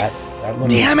 Damn it! That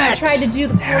little, I tried to do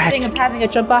the cool thing of having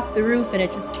it jump off the roof, and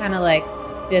it just kind of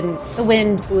didn't. The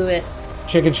wind blew it.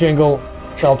 Chicken shingle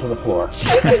fell to the floor.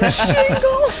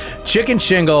 Chicken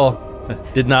Shingle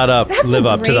did not live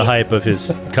up to the great, hype of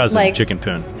his cousin, Chicken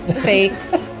Poon. Fake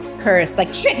curse,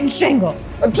 chicken shingle.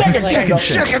 Chicken shingle.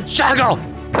 Chicken Shingle!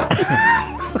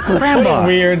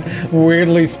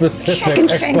 Weirdly specific Chicken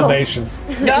shingles. explanation.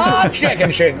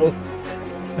 Chicken shingles.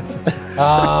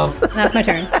 That's my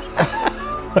turn.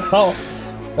 Well,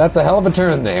 that's a hell of a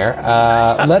turn there.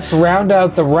 Let's round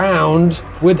out the round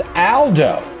with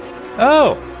Aldo.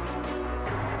 Oh,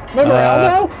 Remember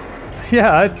Aldo?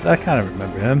 yeah, I kind of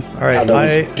remember him. All right,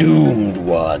 Aldo's doomed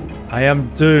one. I am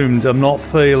doomed. I'm not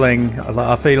feeling.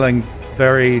 I'm feeling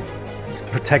very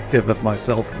protective of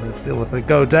myself. I feel if I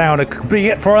go down, it could be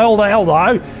it for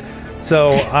Aldo.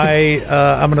 So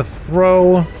I'm gonna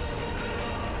throw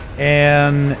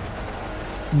an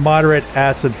moderate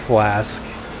acid flask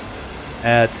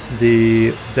at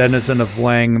the denizen of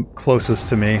Leng closest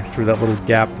to me through that little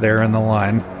gap there in the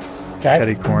line. Okay.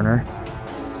 Petty corner.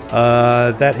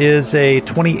 That is a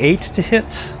 28 to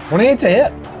hit. 28 to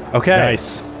hit. Okay.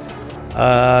 Nice.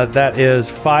 That is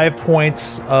 5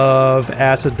 points of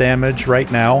acid damage right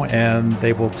now, and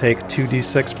they will take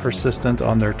 2d6 persistent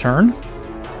on their turn.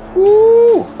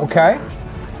 Woo! Okay.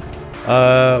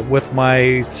 With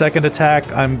my second attack,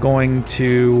 I'm going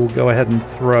to go ahead and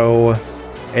throw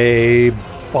a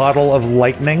bottle of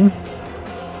lightning.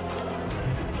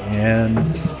 And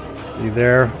let's see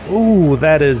there. Ooh,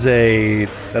 that is a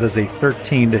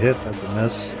 13 to hit. That's a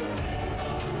miss.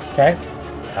 Okay.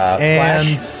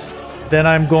 Splash. And then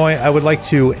I would like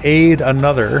to aid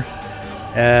another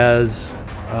as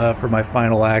for my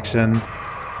final action.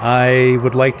 I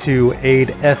would like to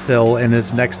aid Ethel in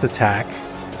his next attack.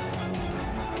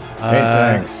 Hey,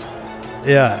 thanks.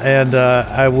 Yeah, and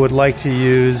I would like to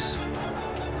use.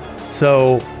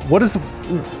 So, what is?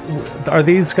 Are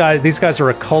these guys? These guys are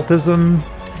occultism.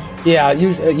 Yeah,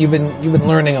 you've been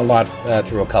learning a lot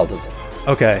through occultism.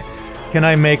 Okay, can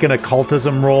I make an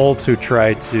occultism roll to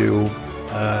try to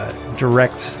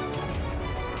direct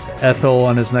Ethel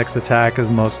on his next attack as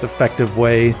the most effective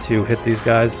way to hit these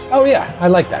guys? Oh yeah, I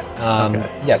like that.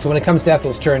 Okay. Yeah, so when it comes to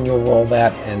Ethel's turn, you'll roll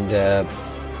that and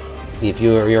see if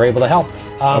you're able to help.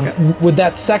 Okay. With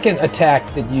that second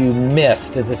attack that you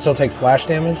missed, does it still take splash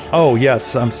damage? Oh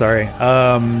yes, I'm sorry.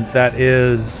 That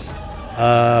is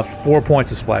 4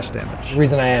 points of splash damage. The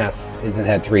reason I asked is it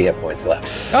had 3 hit points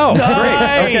left. Oh,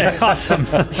 great! Okay, awesome.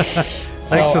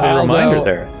 Thanks for the reminder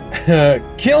there.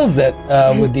 Kills it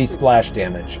with the splash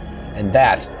damage, and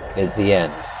that is the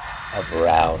end of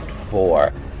round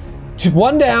 4.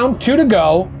 1 down, 2 to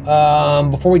go.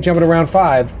 Before we jump into round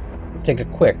 5, let's take a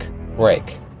quick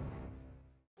break.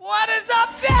 What is up,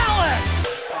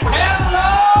 Dallas?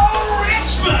 Hello,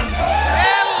 Richmond.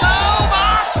 Hello,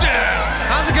 Boston.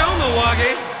 How's it going,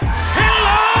 Milwaukee?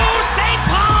 Hello, St.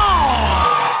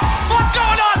 Paul. What's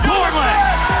going on, Portland?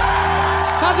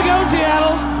 How's it going,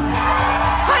 Seattle?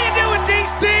 How you doing,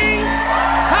 DC?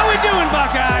 How we doing,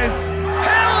 Buckeyes?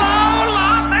 Hello,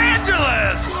 Los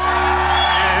Angeles.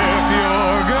 If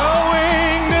you're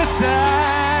going to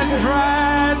San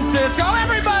Francisco,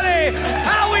 everybody,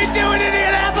 how we doing in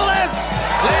Indianapolis?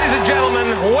 Ladies and gentlemen,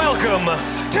 welcome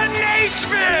to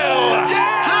Nashville.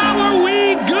 How are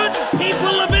we, good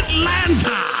people of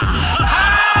Atlanta?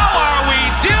 How are we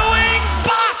doing,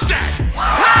 Boston?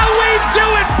 How we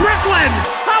doing, Brooklyn?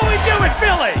 How we doing,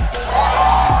 Philly?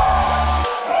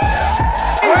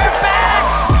 We're back.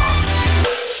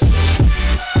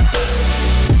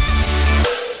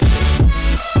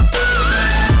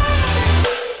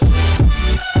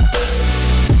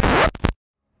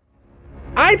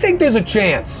 I think there's a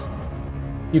chance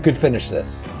you could finish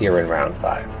this here in round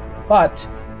 5, but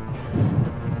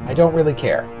I don't really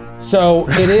care. So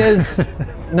it is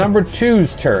number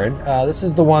 2's turn. This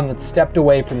is the one that stepped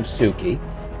away from Suki.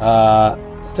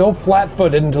 Still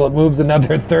flat-footed until it moves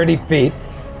another 30 feet,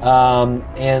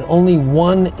 and only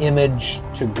 1 image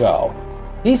to go.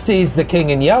 He sees the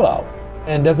king in yellow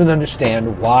and doesn't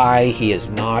understand why he is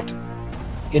not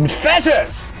in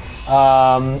fetters.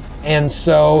 And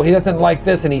so he doesn't like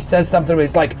this, and he says something where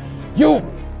he's like, you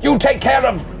take care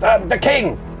of the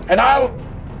king, and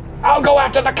I'll go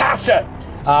after the caster.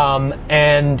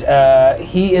 And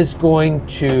he is going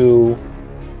to,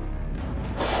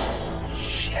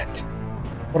 shit,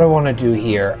 what do I want to do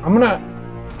here? I'm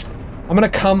gonna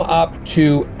come up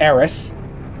to Eris.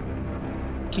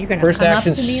 You're gonna First come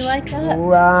action up to me like that?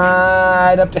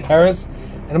 right up to Eris,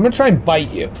 and I'm gonna try and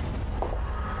bite you.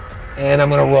 And I'm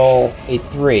gonna roll a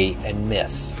 3 and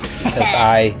miss because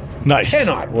I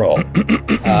cannot roll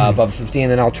above 15.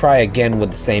 Then I'll try again with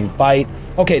the same bite.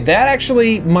 Okay, that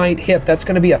actually might hit. That's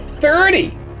gonna be a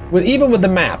 30, even with the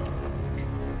map.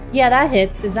 Yeah, that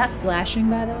hits. Is that slashing,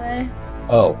 by the way?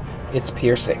 Oh, it's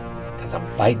piercing because I'm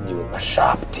biting you with my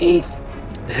sharp teeth.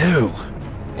 Ew.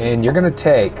 And you're gonna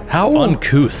take. How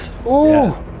uncouth. Ooh.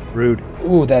 Yeah, rude.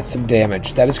 Ooh, that's some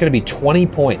damage. That is gonna be 20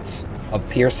 points of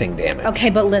piercing damage. Okay,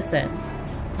 but listen.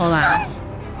 Hold on.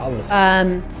 I'll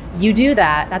listen. You do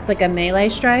that. That's like a melee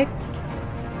strike.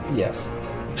 Yes.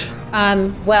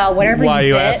 Well, wherever Why are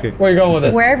you bit, asking? Where are you going with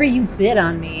this? Wherever you bit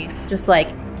on me, just like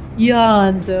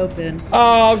yawns open,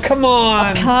 Oh, come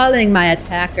on. appalling my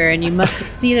attacker, and you must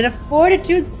succeed at a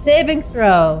fortitude saving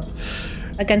throw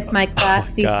against my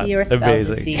class DC or spell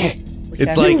amazing.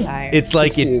 DC. It's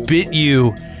like it bit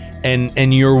you,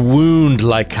 and your wound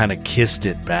like kind of kissed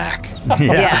it back.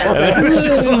 yeah. It's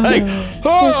just like,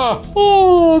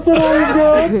 Oh, is that all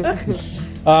you've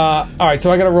got? All right,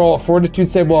 so I got to roll a fortitude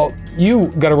save. Well,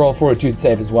 you got to roll a fortitude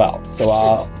save as well.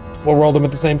 So we'll roll them at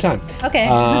the same time. Okay.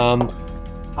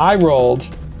 I rolled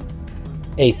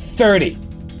a 30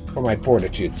 for my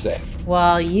fortitude save.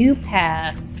 Well, you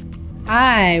pass.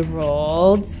 I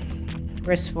rolled.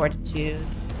 Where's fortitude?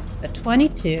 A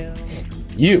 22.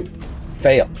 You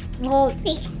failed. Well,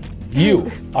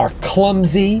 You are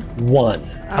clumsy 1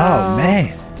 Oh,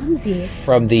 man. clumsy.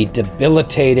 from the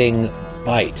debilitating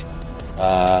bite.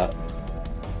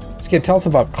 Skid, tell us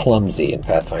about clumsy in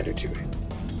Pathfinder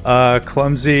 2e.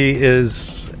 Clumsy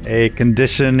is a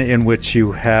condition in which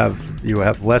you have You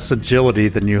have less agility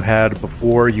than you had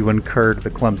before you incurred the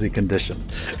clumsy condition.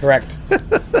 That's correct.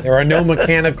 There are no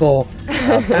mechanical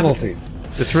penalties.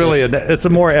 It's really it's a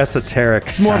more esoteric.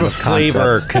 It's more of a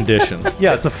flavor concept. condition.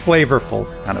 Yeah, it's a flavorful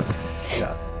kind of.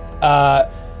 Yeah.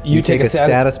 You take a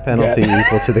status penalty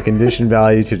equal to the condition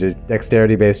value to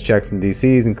dexterity-based checks and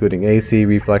DCs, including AC,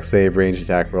 reflex save, range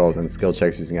attack rolls, and skill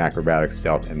checks using acrobatics,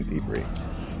 stealth, and thievery.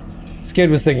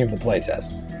 Skid was thinking of the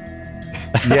playtest.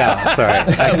 Yeah, sorry.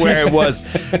 Where it was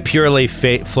purely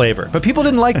flavor. But people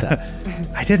didn't like that.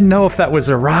 I didn't know if that was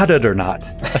errated or not.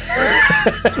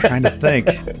 I was trying to think.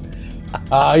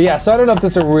 Yeah, so I don't know if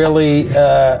this will really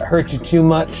hurt you too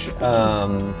much.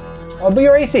 But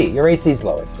your AC's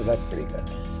lowered, so that's pretty good.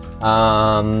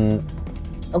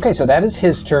 Okay, so that is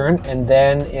his turn, and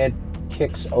then it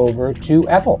kicks over to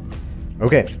Ethel.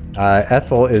 Okay,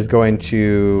 Ethel is going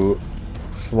to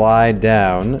slide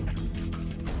down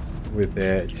with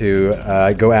it to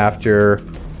go after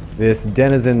this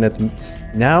denizen that's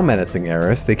now menacing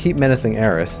Eris. They keep menacing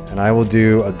Eris, and I will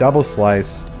do a double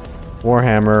slice,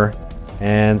 Warhammer,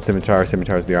 and Scimitar.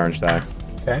 Scimitar's the orange die.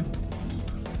 Okay.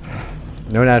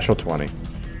 No natural 20.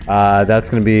 That's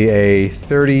going to be a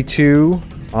 32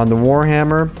 on the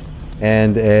Warhammer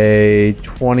and a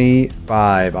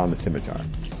 25 on the Scimitar.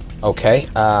 Okay.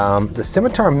 The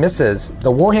Scimitar misses.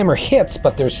 The Warhammer hits,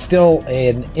 but there's still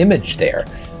an image there.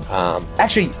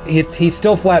 Actually, he's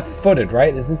still flat-footed,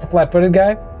 right? Is this the flat-footed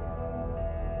guy?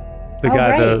 The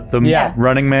guy, right. the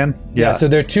running man? Yeah, so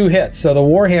there are 2 hits. So the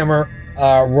Warhammer,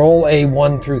 roll a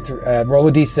 1 through 3, roll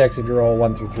a d6. If you roll a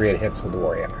 1 through 3, it hits with the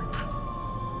Warhammer.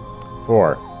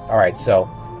 4. All right, so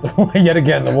yet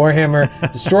again, the Warhammer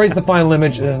destroys the final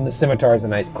image, and then the Scimitar is a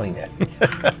nice clean hit.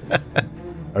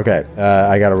 Okay,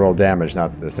 I got to roll damage,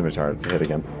 not the Scimitar to hit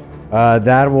again.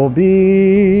 That will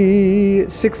be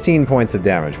 16 points of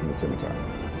damage from the Scimitar.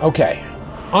 Okay,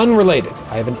 unrelated.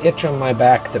 I have an itch on my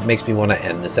back that makes me want to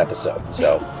end this episode.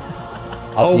 So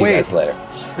I'll see you guys later.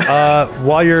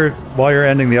 While you're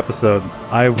ending the episode,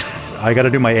 I got to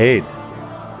do my aid.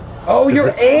 Oh,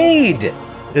 your aid!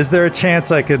 Is there a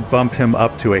chance I could bump him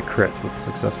up to a crit with a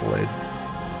successful aid?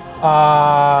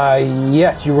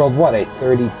 Yes. You rolled what? A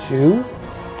 32?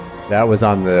 That was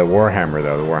on the Warhammer,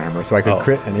 though. The Warhammer, so I could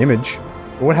crit an image.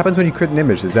 What happens when you crit an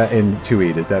image? Is that in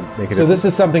 2E? Does that make it? So this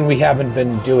is something we haven't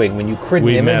been doing. When you crit an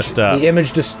image, the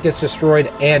image just gets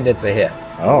destroyed and it's a hit.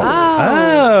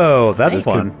 Oh, that's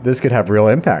fun. This could have real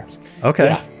impact. Okay.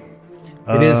 Yeah.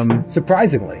 It is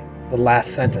surprisingly the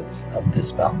last sentence of this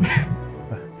spell.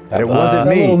 It wasn't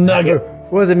me. Little nugget.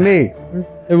 It wasn't me.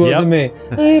 It wasn't me.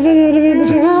 It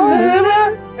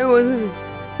wasn't me.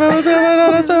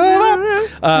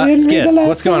 Skid,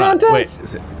 what's going on? Wait,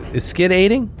 is Skid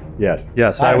aiding? Yes.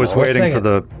 Yes, I was waiting for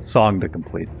the song to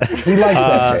complete. He likes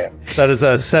that jam. That is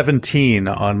a 17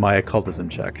 on my occultism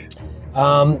check.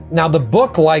 Now the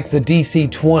book likes a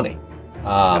DC 20,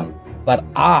 but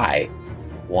I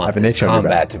want this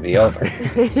combat to be over.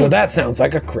 So that sounds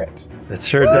like a crit. It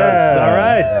sure does. All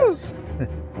right. Yes.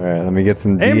 All right, let me get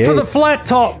some D8s. Aim for the flat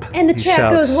top. And the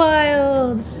chat goes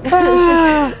wild.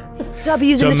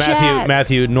 W's in the chat.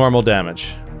 Matthew, normal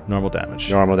damage. Normal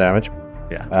damage. Normal damage.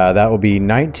 Yeah. That will be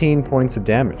 19 points of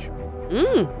damage.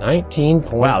 19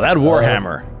 points. Wow, that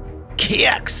Warhammer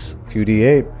kicks.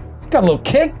 2d8. It's got a little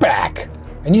kickback.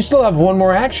 And you still have one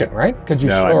more action, right? Because you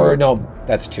no,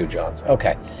 that's 2 Johns.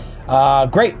 Okay.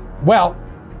 Great. Well,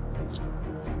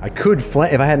 I could if I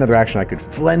had another action, I could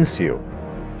flense you.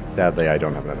 Sadly, I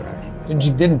don't have another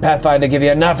action. Didn't Pathfinder give you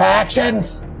enough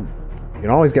actions? You can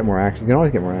always get more action. You can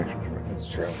always get more action. That's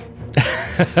true.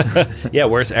 Yeah,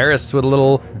 where's Eris with a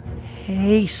little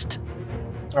haste?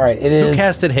 All right, it is. Who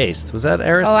casted haste? Was that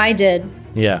Eris? Oh, I did.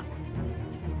 Yeah.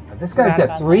 This guy's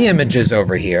got 3 images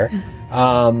over here.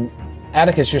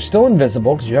 Atticus, you're still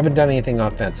invisible because you haven't done anything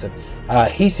offensive.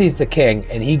 He sees the king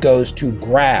and he goes to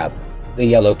grab the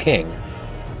Yellow King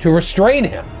to restrain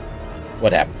him.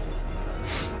 What happens?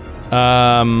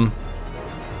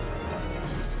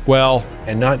 Well,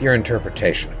 and not your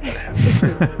interpretation of what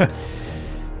happens.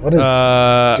 What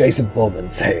does Jason Bullman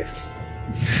say?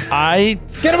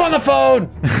 Get him on the phone.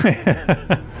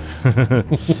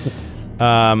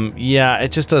 Yeah,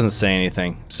 it just doesn't say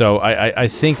anything. So I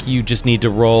think you just need to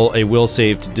roll a will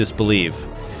save to disbelieve,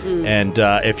 and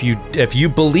if you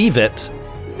believe it,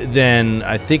 then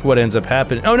I think what ends up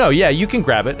happening. Oh no, yeah, you can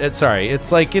grab it. It's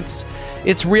like it's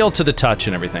real to the touch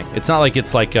and everything. It's not like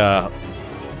it's like a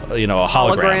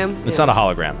hologram. It's not a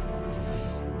hologram.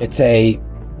 It's a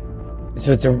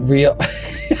real.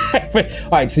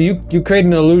 All right, so you create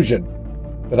an illusion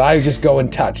But I just go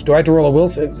and touch. Do I have to roll a will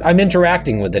save? I'm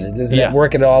interacting with it. Does it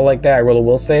work at all like that? I roll a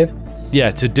will save? Yeah,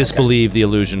 to disbelieve the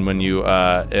illusion when you,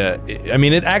 I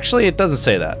mean, it doesn't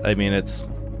say that. I mean, it's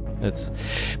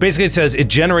basically it says it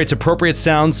generates appropriate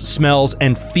sounds, smells,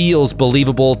 and feels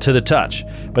believable to the touch.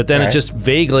 But then it just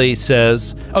vaguely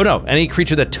says, oh no, any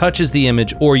creature that touches the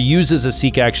image or uses a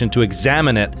seek action to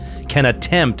examine it can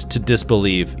attempt to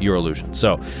disbelieve your illusion.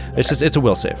 So it's a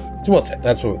will save. It's a will save.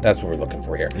 That's what we're looking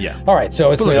for here. Yeah. All right,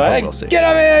 so it's like, get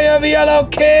over here, you Yellow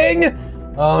King!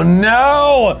 Oh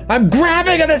no! I'm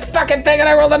grabbing at this fucking thing and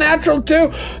I rolled a natural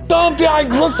 2! Don't die!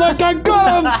 Looks like I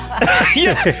got him!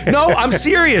 Yeah. No, I'm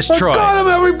serious, Troy. I got him,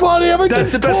 everybody!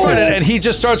 Everything's That's the best cool. part. And he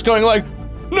just starts going like,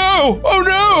 no! Oh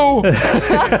no!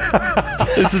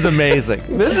 This is amazing.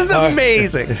 This is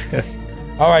amazing.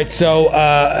 All right, so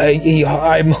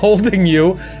I'm holding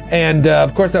you, and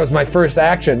of course that was my first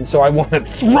action, so I want to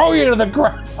throw you to the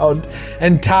ground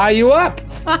and tie you up.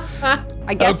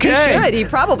 I guess he should. He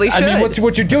probably should. I mean,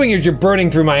 what you're doing is you're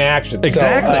burning through my actions.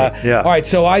 Exactly. So, all right,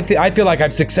 so I feel like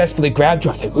I've successfully grabbed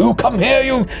you. I say, "Ooh, come here,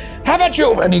 you! Have at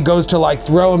you!" And he goes to like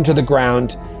throw him to the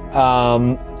ground,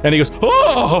 and he goes,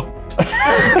 "Oh!"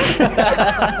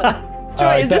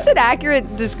 Joy, is this an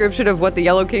accurate description of what the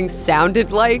Yellow King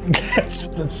sounded like? It's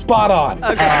spot on.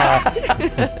 Okay.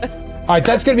 All right,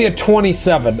 that's going to be a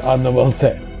 27 on the will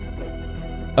save.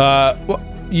 Well,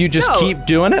 you just keep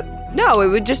doing it? No, it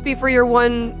would just be for your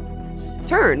one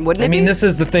turn, wouldn't it? I mean, this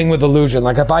is the thing with illusion.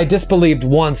 Like, if I disbelieved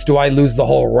once, do I lose the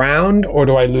whole round, or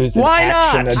do I lose an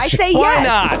action? I say Why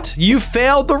yes. not? You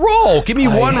failed the roll. Give me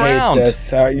one round.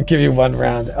 This. You give you 1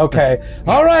 round. Okay.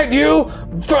 All right, you.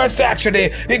 First action, he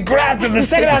grabs him. The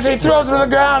second action, he throws him to the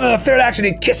ground. And the third action,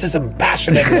 he kisses him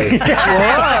passionately.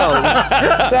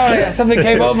 Whoa. Sorry, something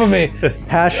came over me.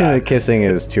 Passionate kissing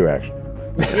is 2 actions.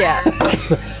 Yeah.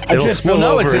 It'll spill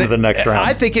over into the next round.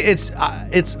 I think it's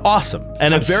awesome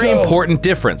and a very important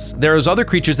difference. There's other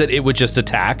creatures that it would just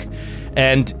attack,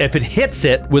 and if it hits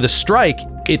it with a strike,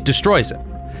 it destroys it.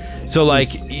 So like,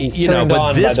 he's you know,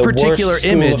 but this particular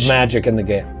image, of magic in the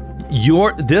game.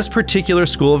 This particular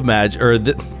school of magic, or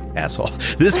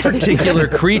this particular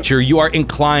creature, you are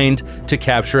inclined to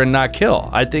capture and not kill.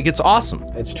 I think it's awesome.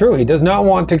 It's true. He does not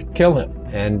want to kill him,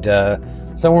 and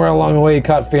somewhere along the way, he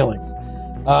caught feelings.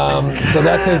 So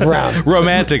that's his round.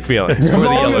 Romantic feelings for the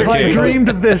Yellow I King. dreamed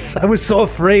of this. I was so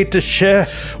afraid to share.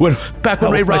 Back when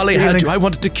Ray Raleigh had you, I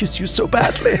wanted to kiss you so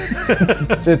badly.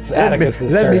 It's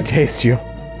Atticus's turn. Let me taste you.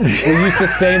 Will you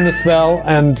sustain the spell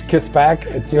and kiss back?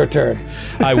 It's your turn.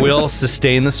 I will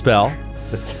sustain the spell.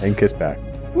 And kiss back.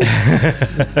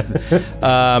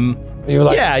 You're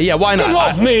like, yeah, why not? Get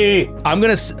off me!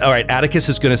 All right, Atticus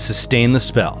is gonna sustain the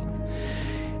spell.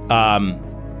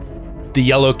 The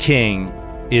Yellow King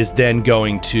is then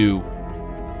going to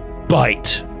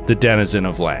bite the Denizen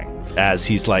of Leng as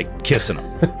he's like kissing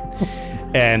him.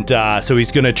 And so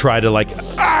he's gonna try to like,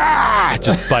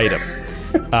 just bite him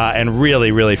and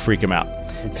really, really freak him out.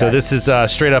 Okay. So this is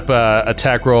straight up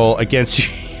attack roll against you,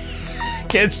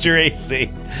 against your AC.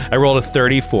 I rolled a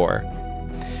 34.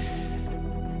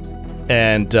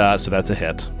 And so that's a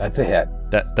hit. That's a hit.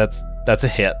 That's a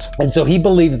hit. And so he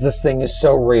believes this thing is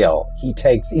so real.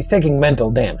 He's taking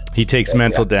mental damage. He takes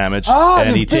mental damage,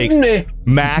 and he takes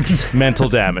max mental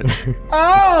damage.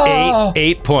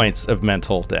 8 points of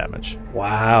mental damage.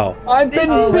 Wow. I've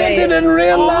been bitten in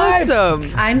real life.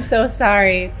 Awesome. I'm so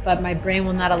sorry, but my brain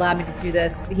will not allow me to do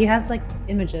this. He has like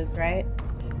images, right?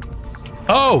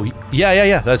 Oh,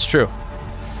 yeah. That's true.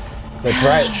 That's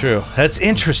right. That's true. That's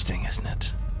interesting, isn't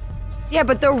it? Yeah,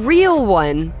 but the real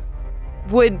one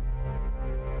would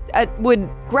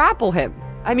grapple him.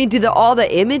 I mean, do all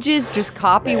the images just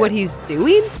copy what he's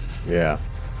doing? Yeah.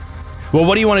 Well,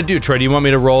 what do you want to do, Troy? Do you want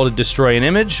me to roll to destroy an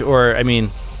image, or I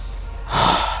mean,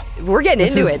 we're getting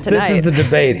into it tonight. This is the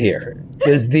debate here.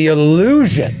 Is the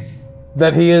illusion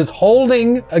that he is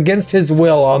holding against his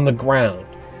will on the ground,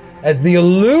 as the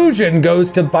illusion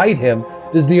goes to bite him,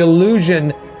 does the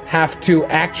illusion have to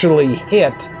actually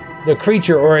hit the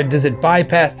creature, or does it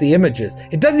bypass the images?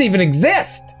 It doesn't even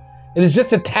exist. It is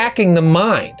just attacking the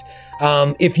mind.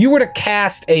 If you were to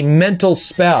cast a mental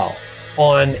spell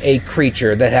on a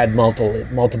creature that had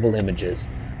multiple images,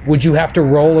 would you have to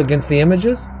roll against the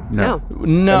images? No.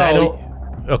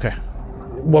 Okay.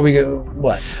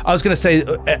 What? I was gonna say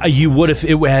you would if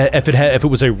it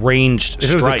was a ranged strike.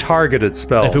 If it was a targeted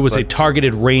spell. If it was a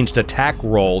targeted ranged attack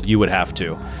roll, you would have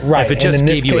to. Right. If it just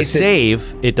gave you a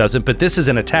save, it doesn't. But this is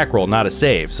an attack roll, not a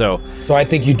save. So I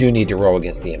think you do need to roll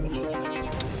against the images.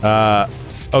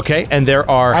 Okay, and there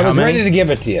are. I was ready to give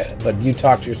it to you, but you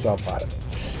talked yourself out of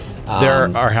it.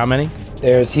 There are how many?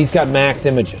 He's got max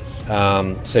images.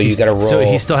 So you got to roll. So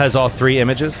he still has all 3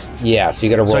 images? Yeah, so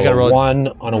you got to roll, roll 1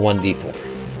 on a 1d4.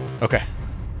 Okay.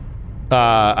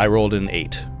 I rolled an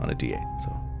 8 on a d8,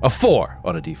 so a 4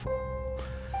 on a d4.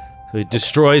 So it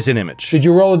destroys an image. Did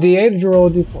you roll a d8 or did you roll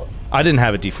a d4? I didn't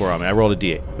have a d4 on me. I rolled a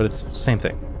d8, but it's the same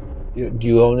thing. Do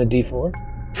you own a d4?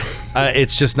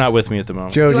 It's just not with me at the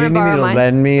moment. Joe, do you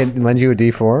need me to lend you a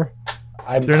d4?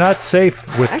 They're not safe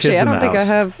with kids in the house. Actually, I don't think I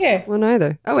have one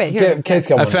either. Oh wait, here. Kate's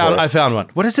got one. I found one.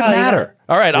 What does it matter?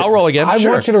 All right, I'll roll again. I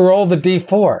want you to roll the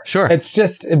d4. Sure. It's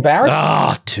just embarrassing.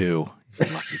 Ah, 2. You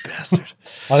lucky bastard.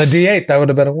 On a d8, that would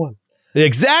have been a 1.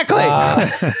 Exactly.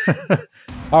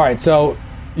 All right, so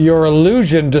your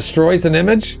illusion destroys an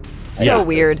image? So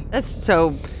weird.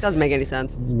 Doesn't make any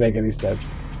sense. Doesn't make any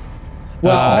sense.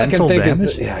 Well, all I can think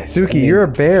is... Suki, you're a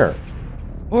bear.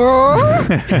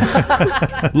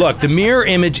 Look, the mirror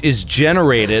image is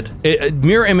generated.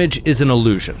 Mirror image is an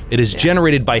illusion. It is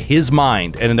generated by his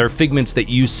mind, and there are figments that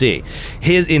you see.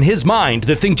 In his mind,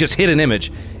 the thing just hit an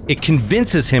image. It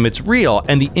convinces him it's real,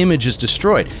 and the image is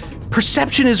destroyed.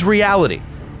 Perception is reality.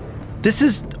 This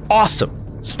is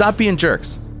awesome. Stop being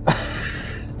jerks.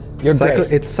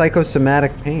 It's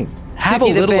psychosomatic pain. Have a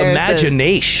little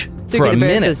imagination for a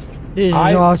minute. This is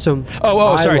awesome.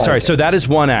 Sorry. So that is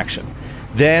one action.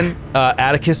 Then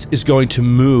Atticus is going to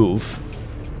move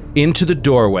into the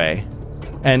doorway.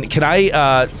 And can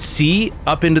I see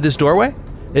up into this doorway?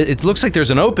 It looks like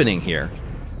there's an opening here,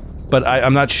 but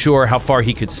I'm not sure how far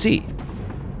he could see.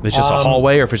 If it's just a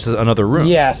hallway or if it's just another room.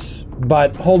 Yes,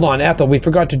 but hold on, Ethel, we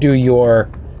forgot to do your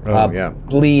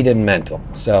bleed and mental.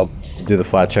 So do the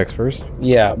flat checks first?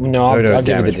 Yeah, no, I'll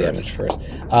give you the damage first.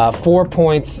 4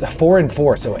 points, 4 and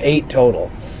 4, so 8 total.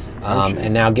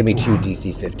 And now give me 2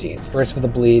 DC 15s. First for the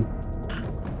bleed.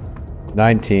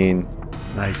 19.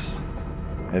 Nice.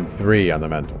 And 3 on the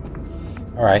mental.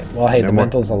 All right. Well, hey, the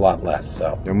mental's a lot less,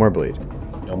 so. No more bleed.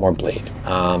 No more bleed.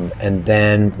 And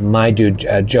then my dude,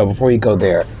 Joe, before you go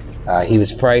there, he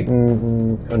was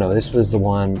frightened. Oh, no, this was the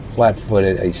one.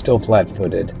 Flat-footed. He's still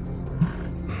flat-footed.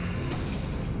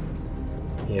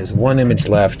 He has 1 image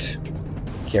left.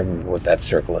 Can't remember what that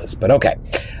circle is, but okay.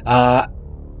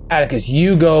 Atticus,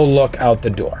 you go look out the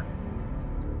door.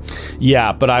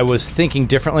 Yeah, but I was thinking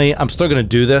differently. I'm still going to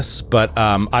do this, but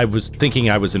I was thinking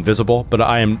I was invisible, but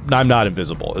I'm not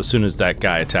invisible as soon as that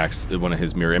guy attacks one of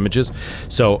his mirror images.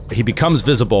 So he becomes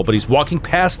visible, but he's walking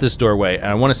past this doorway, and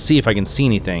I want to see if I can see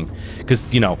anything. Because,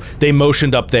 you know, they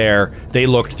motioned up there, they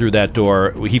looked through that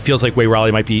door. He feels like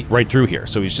Raleigh might be right through here,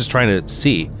 so he's just trying to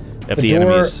see if the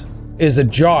enemies... is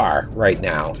ajar right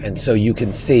now, and so you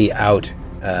can see out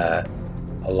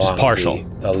along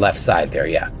the left side there,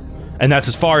 yeah. And that's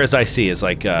as far as I see, is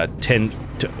like 10,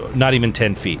 not even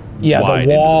 10 feet yeah, wide.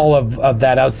 the wall of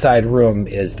that outside room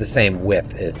is the same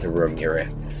width as the room you're in.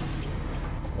 Do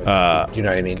you know what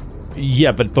I mean?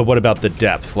 Yeah, but what about the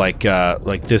depth? Like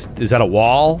this, is that a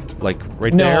wall? Like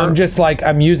right there? No, I'm just like,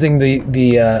 I'm using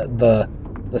the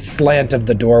slant of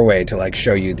the doorway to like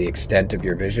show you the extent of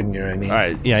your vision, you know what I mean? All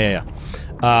right, yeah.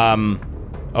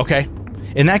 Okay.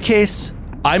 In that case,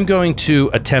 I'm going to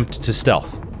attempt to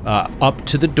stealth up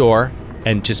to the door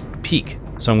and just peek.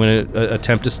 So I'm going to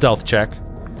attempt a stealth check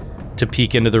to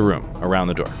peek into the room around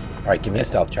the door. All right, give me a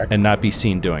stealth check. And not be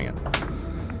seen doing it.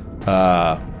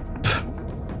 That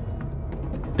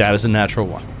is a natural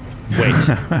 1. Wait,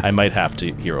 I might have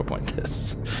to hero point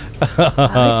this. I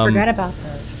always forget about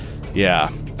those. Yeah.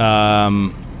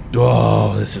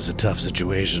 Oh, this is a tough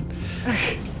situation.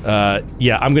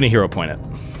 Yeah, I'm going to hero point it.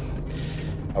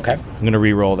 Okay. I'm going to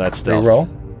re-roll that stealth. Re-roll?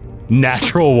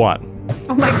 Natural 1.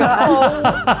 Oh my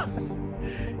god.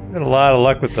 You had a lot of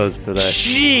luck with those today.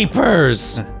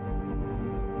 Jeepers!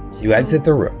 You exit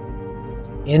the room.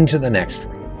 Into the next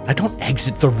room. I don't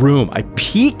exit the room. I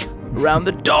peek around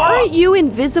the door. Aren't you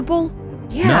invisible?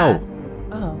 Yeah.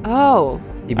 No. Oh.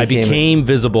 I became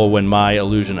visible when my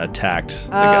illusion attacked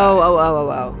the guy.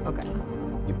 Oh. Okay.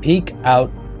 You peek out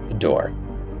the door.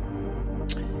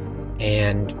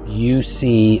 And you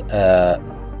see a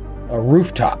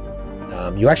rooftop.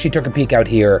 You actually took a peek out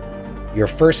here your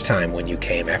first time when you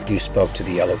came, after you spoke to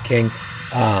the Yellow King.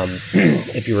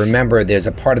 If you remember, there's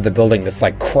a part of the building that's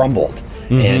like crumbled.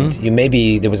 And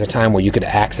there was a time where you could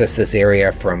access this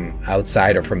area from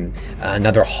outside or from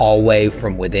another hallway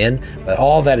from within, but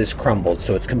all that is crumbled,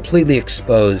 so it's completely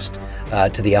exposed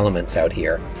to the elements out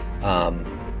here. And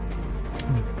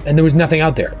there was nothing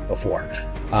out there before.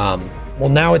 Well,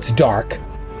 now it's dark,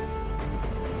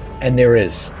 and there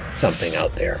is something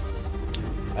out there.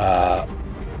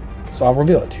 So I'll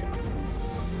reveal it to you.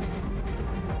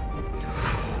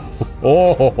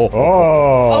 Oh,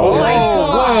 my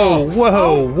god.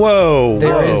 Whoa.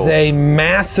 There is a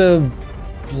massive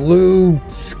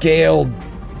blue-scaled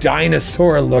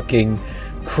dinosaur-looking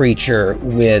creature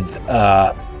with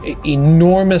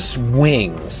enormous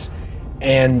wings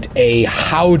and a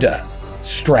howdah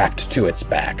strapped to its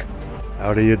back.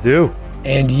 How do you do?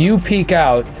 And you peek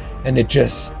out, and it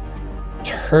just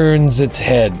turns its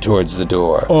head towards the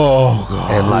door. Oh,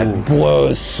 God. And like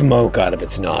blows smoke out of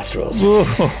its nostrils.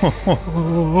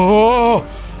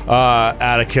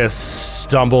 Atticus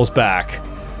stumbles back.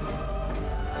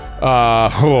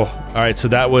 All right, so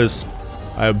that was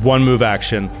one move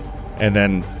action, and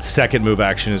then second move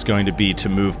action is going to be to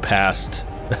move past.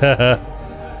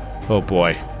 Oh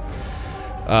boy.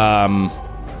 I'm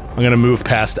gonna move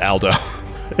past Aldo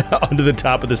onto the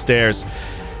top of the stairs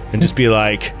and just be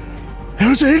like,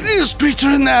 "There's a hideous creature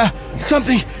in there!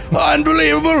 Something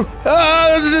unbelievable!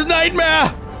 This is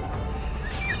nightmare!"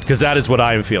 Because that is what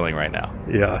I am feeling right now.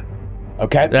 Yeah.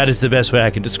 Okay. That is the best way I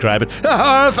can describe it. A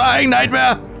horrifying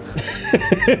nightmare!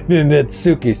 And it's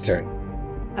Suki's turn.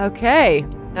 Okay.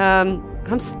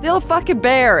 I'm still a fucking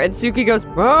bear, and Suki goes,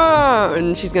 "Rrr,"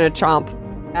 and she's gonna chomp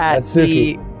at That's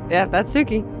Suki. Yeah, that's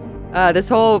Suki. This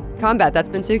whole combat, that's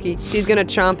been Suki. She's gonna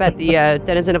chomp at the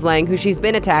Denizen of Leng, who she's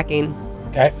been attacking.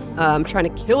 Okay. Trying to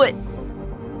kill it.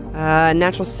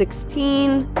 Natural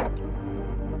 16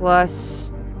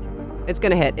 plus. It's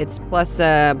gonna hit. It's plus plus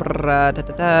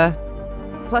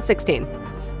 16.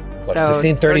 Plus So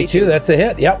 16, 32. That's a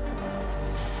hit. Yep.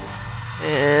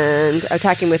 And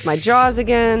attacking with my jaws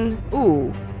again.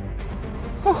 Ooh.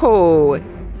 Ho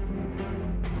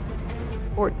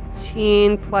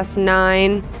 14 plus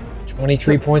 9.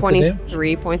 23 points of damage.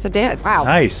 23 points of damage. Wow.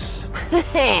 Nice.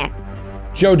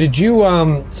 Joe, did you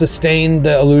sustain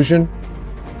the illusion?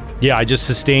 Yeah, I just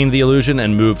sustained the illusion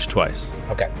and moved twice.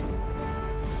 Okay.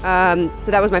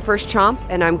 So that was my first chomp,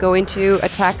 and I'm going to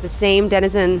attack the same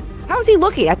denizen. How's he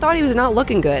looking? I thought he was not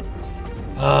looking good.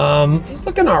 He's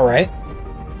looking all right.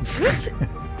 What?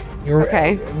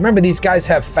 Okay. Remember, these guys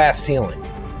have fast healing.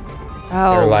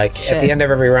 Oh, They're like, shit. at the end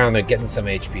of every round, they're getting some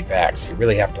HP back, so you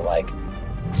really have to, like,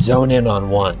 zone in on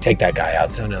one, take that guy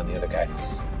out, zone in on the other guy.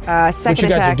 Second what you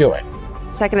guys attack. are doing.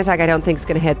 Second attack I don't think is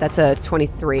going to hit. That's a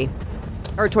 23.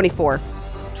 Or 24.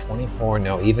 24,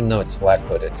 no, even though it's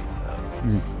flat-footed.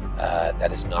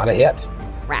 That is not a hit.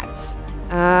 Rats.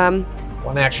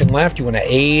 One action left. You want to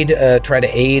aid, try to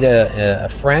aid a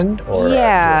friend or do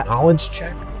a knowledge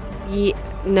check?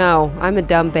 No, I'm a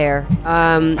dumb bear.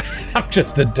 I'm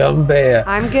just a dumb bear.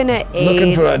 I'm gonna aid.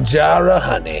 Looking for a jar of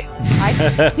honey. I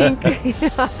think.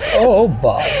 Oh,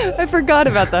 Bob. I forgot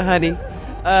about the honey.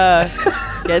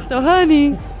 Get the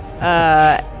honey.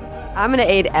 I'm gonna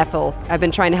aid Ethel. I've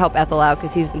been trying to help Ethel out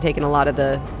because he's been taking a lot of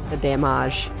the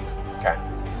damage. Okay.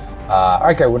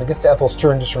 Okay, when it gets to Ethel's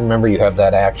turn, just remember you have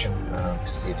that action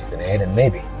to see if you can aid, and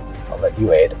maybe I'll let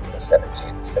you aid with a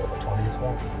 17 instead of a 20 as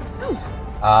well.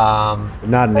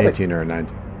 Not an 18 or a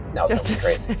 19. No, don't be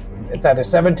crazy. It's either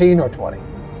 17 or 20.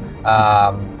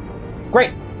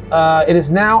 Great. It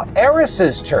is now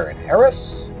Eris's turn.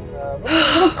 Eris, a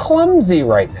little clumsy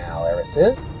right now, Eris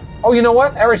is. Oh, you know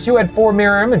what? Eris, you had 4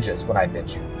 mirror images when I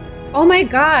bit you. Oh my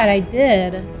god, I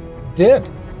did. You did.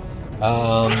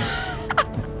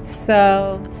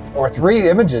 So. Or 3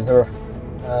 images. Or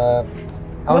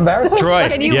how embarrassing. Troy,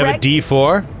 you have a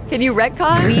D4? Can you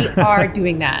retcon? We are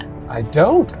doing that. I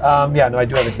don't. Yeah, no, I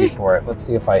do have a D for it. Let's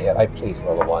see if I hit. Please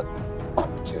roll a 1,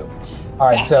 2. All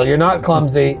right, so you're not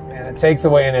clumsy, and it takes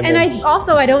away an image. And I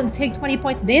don't take 20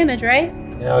 points of damage, right?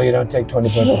 No, you don't take 20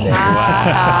 points of damage. You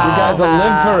guys will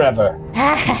live forever.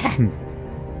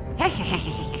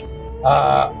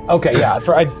 Okay, yeah,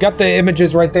 I got the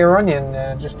images right there on you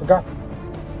and just forgot.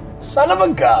 Son of a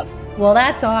gun. Well,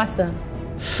 that's awesome.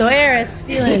 So Eris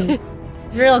feeling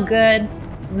real good,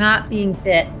 not being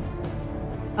bit.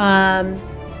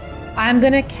 I'm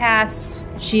gonna cast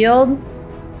Shield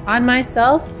on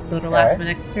myself, so it'll last my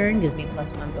next turn, gives me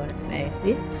 +1 bonus to my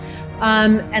AC.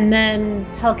 And then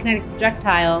telekinetic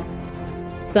projectile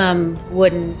some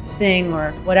wooden thing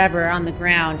or whatever on the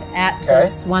ground at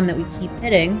this one that we keep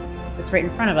hitting that's right in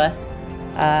front of us.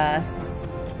 So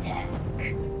speed attack.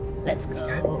 Let's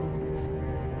go.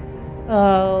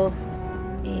 Oh,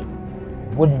 8.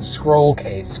 Wooden scroll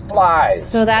case flies.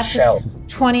 So that's shelf.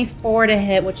 24 to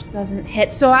hit, which doesn't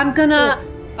hit. So I'm gonna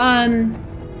I'm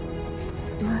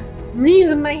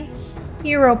using my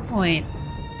hero point,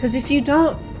 because if you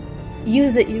don't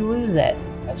use it, you lose it.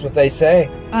 That's what they say.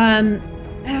 And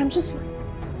I'm just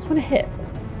want to hit.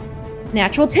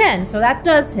 Natural 10, so that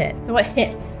does hit. So it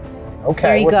hits. Okay,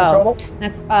 there you what's go. the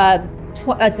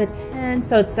total? It's a 10,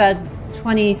 so it's a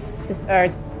 20 or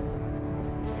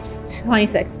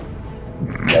 26.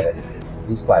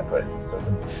 He's flat-footed, so it's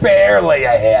barely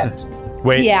a hit.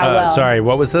 Wait, sorry,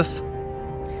 what was this?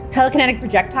 Telekinetic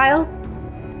projectile.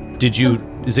 Did you?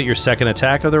 Is it your second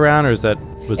attack of the round, or was that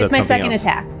It's my second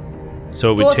attack.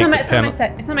 So it would take it's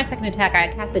not my second attack. I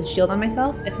casted shield on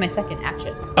myself. It's my second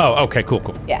action. Oh, okay, cool.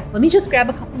 Yeah. Let me just grab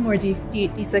a couple more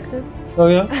D6s. Oh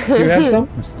yeah, do you have some?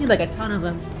 Just need like a ton of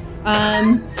them.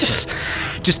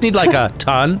 Just need like a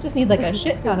ton. Just need like a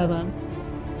shit ton of them.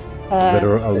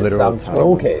 literal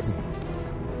scroll case.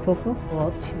 Cool. 2,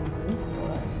 4.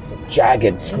 It's a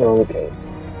jagged scroll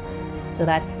case. So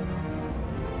that's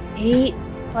 8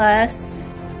 plus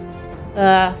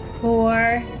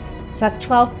 4. So that's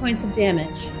 12 points of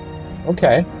damage.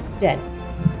 Okay. Dead.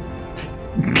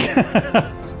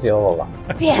 Still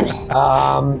alive. Damn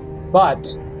it.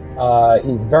 But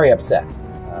he's very upset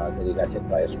that he got hit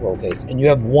by a scroll case. And you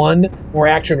have 1 more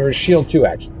action, or is shield 2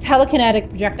 actions? Telekinetic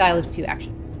projectile is 2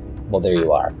 actions. Well, there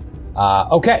you are.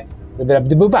 Okay.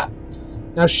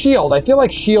 Now, shield. I feel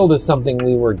like shield is something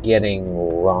we were getting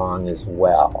wrong as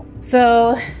well.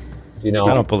 So... Do you know?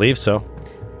 I don't believe so.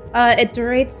 It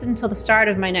durates until the start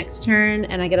of my next turn,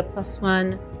 and I get a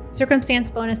 +1 circumstance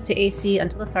bonus to AC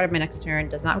until the start of my next turn.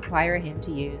 Does not require a hand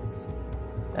to use.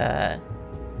 It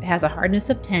has a hardness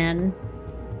of 10.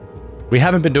 We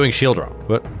haven't been doing shield wrong.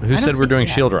 Who said we're doing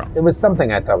shield wrong? There was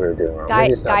something I thought we were doing wrong.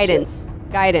 Guidance.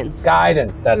 Guidance.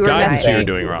 That's guidance you were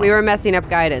doing wrong. We were messing up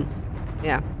guidance.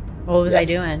 Yeah. What was I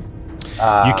doing?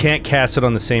 You can't cast it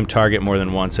on the same target more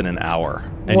than once in an hour.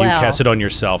 And you cast it on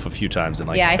yourself a few times in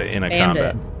a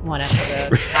combat. It one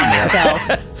episode on myself.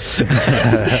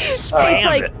 It's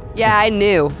like, yeah, I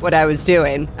knew what I was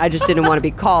doing. I just didn't want to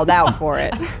be called out for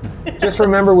it. Just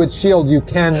remember, with shield, you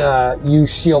can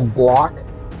use shield block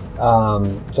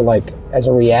to as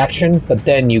a reaction, but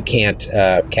then you can't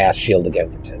cast shield again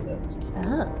for 10 minutes.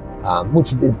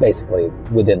 Which is basically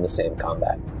within the same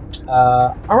combat.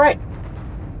 All right.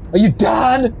 Are you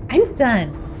done? I'm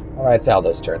done. All right, it's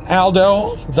Aldo's turn.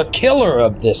 Aldo, the killer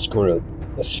of this group,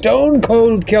 the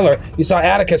stone-cold killer. You saw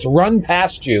Atticus run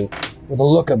past you with a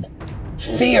look of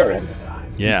fear in his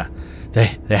eyes. Yeah,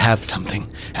 they have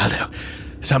something, Aldo.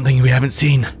 Something we haven't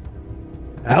seen.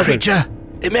 A creature,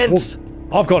 immense.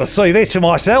 Well, I've got to see this for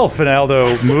myself. And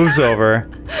Aldo moves over,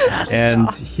 and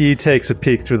he takes a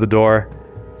peek through the door,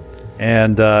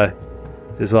 and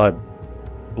says,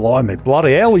 "Blimey,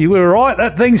 bloody hell, you were right.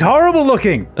 That thing's horrible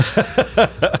looking.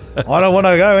 I don't want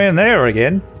to go in there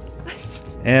again."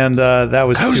 And that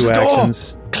was Close 2 the door.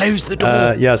 Actions. Close the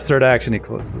door. Yes, third action, he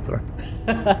closes the door.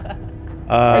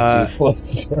 Alright, so you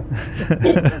close the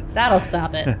door. That'll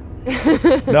stop it.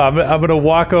 No, I'm going to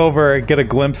walk over and get a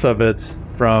glimpse of it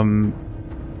from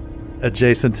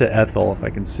adjacent to Ethel, if I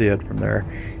can see it from there.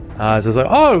 So it's like,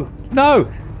 oh, no!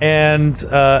 And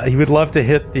he would love to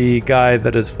hit the guy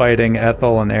that is fighting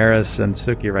Ethel and Eris and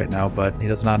Suki right now, but he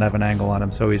does not have an angle on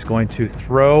him, so he's going to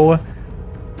throw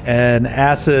an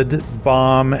acid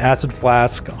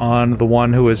flask on the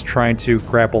one who is trying to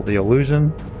grapple the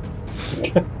illusion.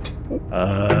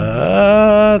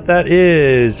 That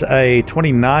is a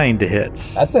 29 to hit.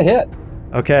 That's a hit.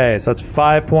 Okay, so that's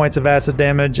 5 points of acid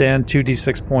damage and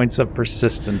 2d6 points of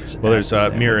persistent. Well, there's a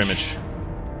damage. mirror image.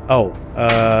 Oh,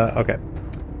 okay.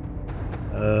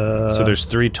 So there's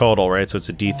 3 total, right? So it's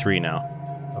a D3 now.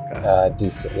 Okay.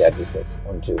 D6. Yeah, D6.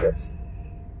 1, 2 hits.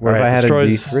 What if I had a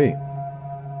D3?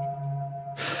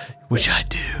 Which I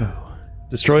do.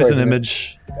 Destroys an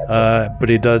image, Gotcha. but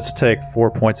he does take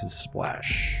 4 points of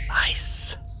splash.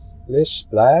 Nice. Splish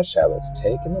splash, I was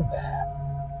taking a bath.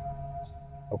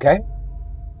 Okay.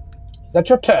 Is that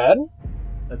your turn?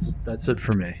 That's it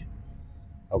for me.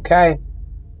 Okay.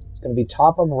 It's going to be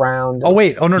top of round. Oh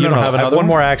wait! Oh no! You don't have I have another one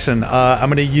one? more action. I'm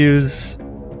gonna use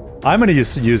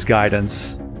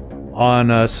guidance on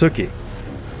Suki.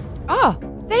 Oh,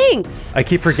 thanks. I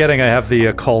keep forgetting I have the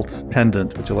occult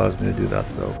pendant, which allows me to do that.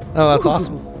 So Oh, that's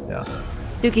awesome. yeah.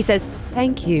 Suki says,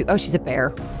 thank you. Oh, she's a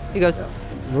bear. She goes,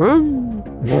 "Vroom."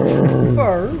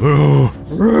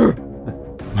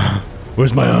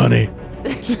 Where's my honey?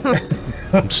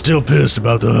 I'm still pissed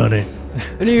about the honey.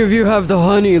 Any of you have the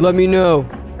honey, let me know.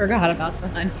 Forgot about the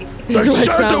honey. This is what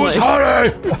I sound like.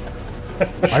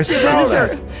 honey! I smell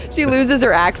it. She loses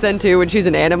her accent too when she's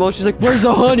an animal. She's like, where's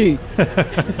the honey?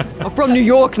 I'm from New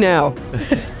York now.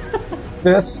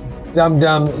 This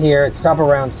dum-dum here, it's top of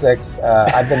round 6.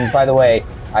 I've been, by the way,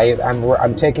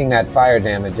 I'm taking that fire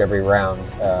damage every round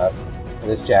for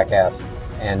this jackass.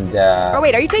 And Oh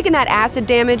wait, are you taking that acid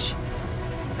damage?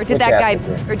 Or did Which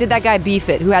that guy beef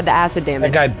it? Who had the acid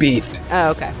damage? that guy beefed. Oh,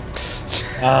 okay.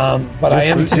 But I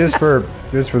am just for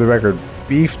the record,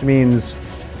 beefed means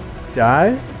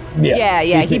die? yes.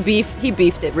 Yeah, he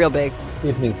beefed it real big.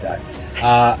 Beef means die.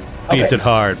 Beefed it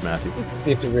hard, Matthew.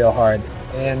 Beefed it real hard.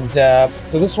 And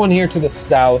so this one here to the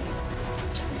south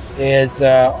is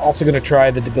also going to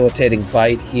try the debilitating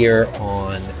bite here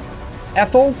on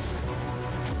Ethel.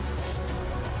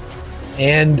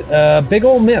 And big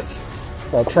ol' miss.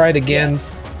 So I'll try it again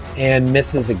and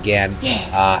misses again.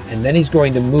 And then he's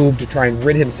going to move to try and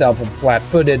rid himself of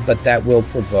flat-footed, but that will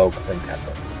provoke from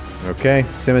Ethel. Okay,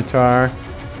 scimitar.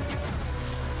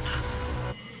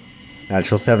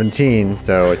 Natural 17,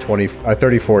 so a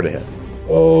 34 to hit.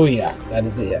 Oh yeah, that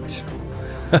is a hit.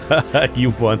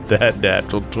 You want that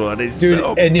natural 20 Dude,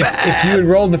 so and if bad. you had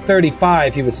rolled the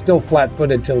 35, he was still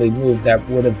flat-footed till he moved. That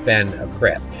would have been a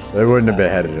crit. It wouldn't have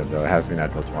beheaded him, though. It has to be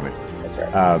natural 20. That's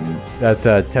right. That's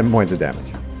 10 points of damage.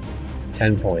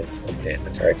 10 points of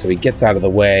damage. All right, so he gets out of the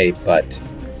way, but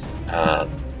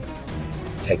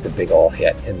takes a big ol'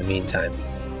 hit in the meantime.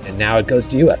 And now it goes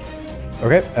to you, Ethel.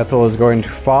 Okay, Ethel is going to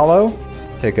follow,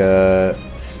 take a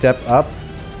step up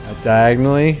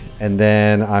diagonally, and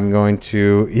then I'm going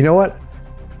to... You know what?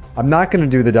 I'm not going to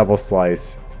do the double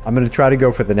slice. I'm going to try to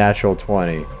go for the natural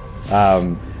 20.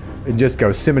 And just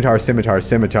go scimitar, scimitar,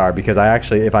 scimitar, because I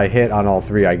actually, if I hit on all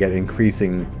three, I get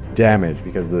increasing damage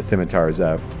because of the scimitar's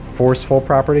forceful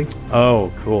property.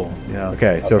 Oh, cool. Yeah.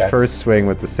 Okay, so first swing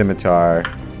with the scimitar.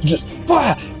 Just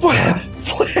fire, fire,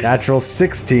 fire. Natural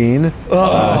 16.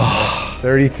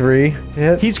 33 to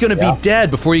hit. He's going to be dead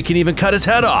before you can even cut his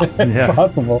head off. It's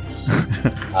possible.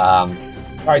 All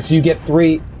right, so you get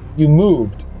 3. You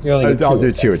moved. So you only get I'll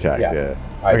do 2 attacks, yeah.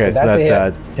 All right, okay, so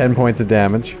that's 10 points of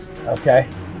damage. Okay.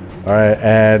 All right,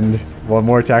 and one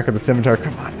more attack with the scimitar.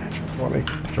 Come on, natural 20.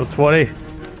 Natural 20.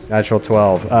 Natural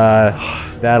 12.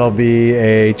 That'll be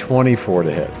a 24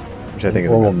 to hit, which I think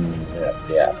is a miss. Yes,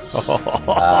 yeah.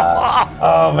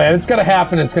 Oh man, it's gonna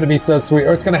happen. It's gonna be so sweet,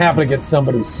 or it's gonna happen against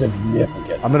somebody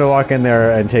significant. I'm gonna walk in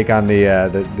there and take on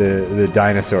the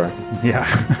dinosaur. Yeah.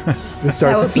 Just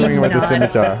start swinging with the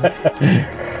scimitar.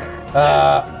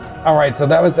 All right, so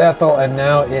that was Ethel, and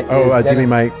now it is give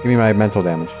me my mental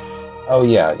damage. Oh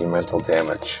yeah, your mental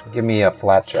damage. Give me a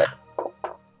flat check.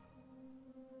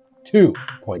 2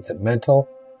 points of mental.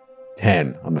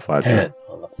 10 on the flat 10 check.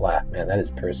 on the flat. Man, that is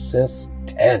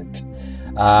persistent.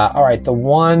 All right, the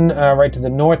one right to the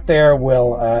north there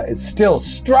is still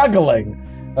struggling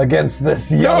against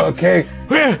this yellow king.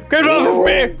 Get off of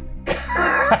me!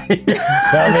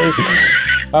 Dummy.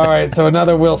 All right, so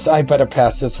another will. I better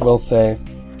pass this will save.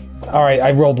 All right,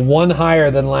 I rolled 1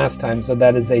 higher than last time, so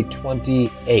that is a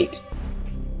 28.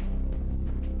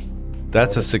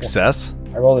 That's a success.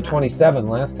 I rolled a 27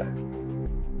 last time.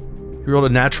 You rolled a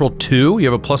natural 2? You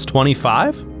have a plus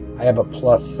 25? I have a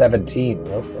plus 17,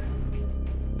 will save.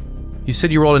 You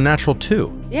said you rolled a natural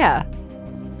 2. Yeah.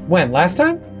 When? Last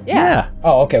time? Yeah.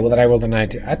 Oh, okay. Well, then I rolled a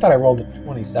 19. I thought I rolled a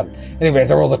 27.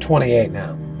 Anyways, I rolled a 28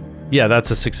 now. Yeah,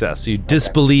 that's a success. So you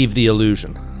disbelieve the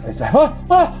illusion. I said, who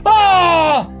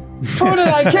did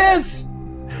I kiss?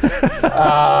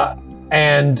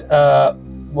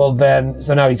 Well then,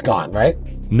 so now he's gone, right?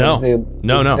 No.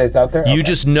 No. Stays out there? You Okay.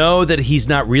 just know that he's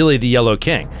not really the Yellow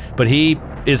King, but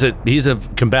he's a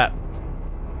combatant.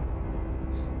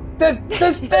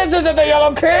 This isn't the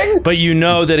Yellow King! But you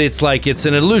know that it's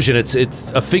an illusion.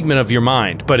 It's a figment of your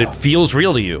mind, but it feels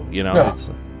real to you. You know.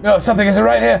 No, something isn't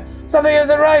right here. Something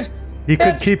isn't right. You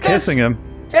could keep kissing him.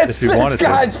 It's this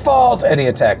guy's fault. And he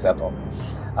attacks Ethel.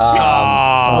 With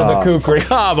a kukri.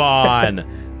 Come on.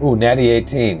 Ooh, natty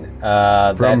 18.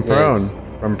 From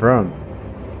prone.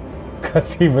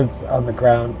 Because he was on the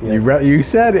ground. Yes. You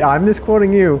said, I'm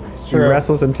misquoting you. It's true. He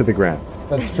wrestles him to the ground.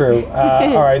 That's true.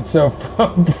 All right, so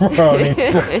from prone,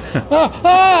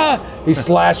 he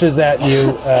slashes at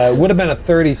you. Would have been a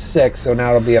 36, so now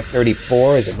it'll be a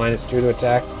 34. Is it -2 to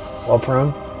attack while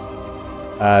prone?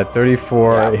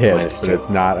 34 hits, but it's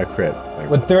not a crit.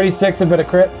 Would 36 have been a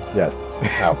crit? Yes.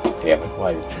 Oh, damn it.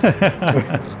 Why?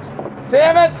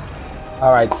 Damn it!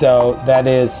 All right, so that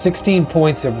is 16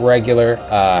 points of regular,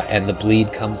 and the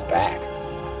bleed comes back.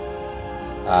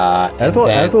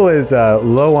 Ethel is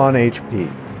low on HP.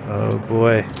 Oh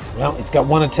boy. Well, he's got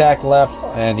 1 attack left,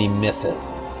 and he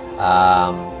misses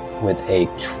with a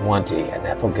 20, and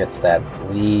Ethel gets that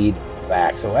bleed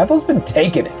back. So Ethel's been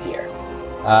taking it here.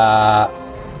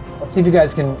 Let's see if you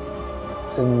guys can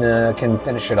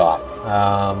finish it off.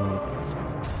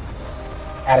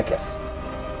 Atticus.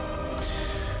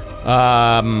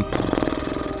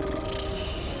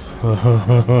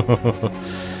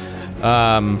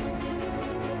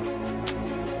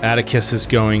 Atticus is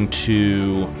going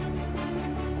to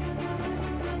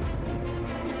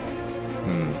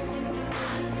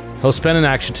he'll spend an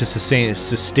action to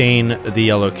sustain the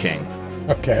Yellow King.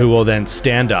 Okay. Who will then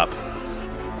stand up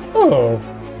Oh.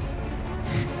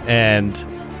 And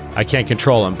I can't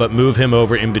control him, but move him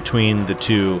over in between the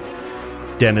two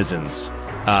denizens.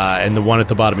 And the one at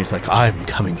the bottom, he's like, I'm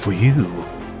coming for you.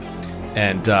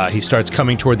 And he starts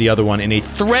coming toward the other one in a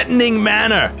threatening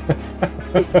manner.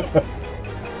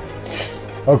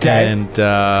 Okay. And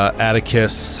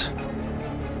Atticus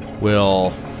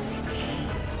will...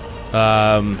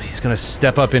 he's going to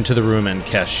step up into the room and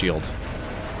cast shield.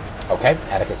 Okay,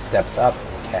 Atticus steps up,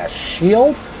 cast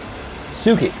shield.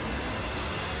 Suki.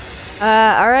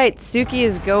 All right, Suki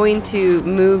is going to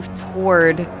move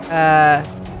toward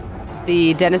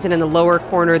the denizen in the lower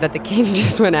corner that the king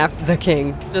just went after.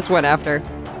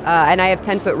 And I have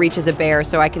 10-foot reach as a bear,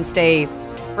 so I can stay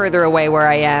further away where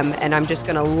I am, and I'm just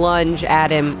going to lunge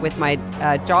at him with my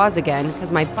jaws again,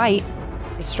 because my bite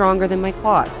is stronger than my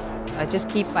claws. Just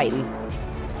keep biting.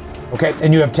 Okay,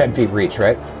 and you have 10 feet reach,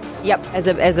 right? Yep, as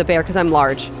a bear, because I'm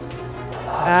large.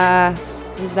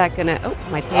 Is that gonna... Oh,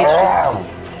 my page just...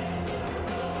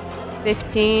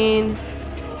 15...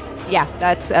 Yeah,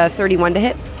 that's 31 to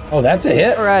hit. Oh, that's a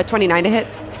hit. Or 29 to hit.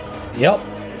 Yep.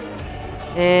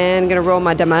 And gonna roll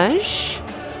my damage.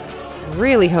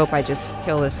 Really hope I just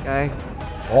kill this guy.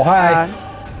 Oh, hi.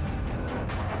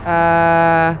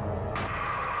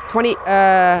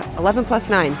 11 plus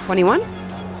 9, 21?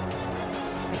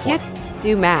 I can't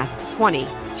do math. 20.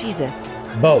 Jesus.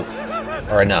 Both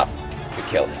are enough to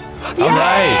kill him.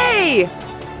 Yay!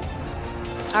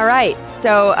 All right,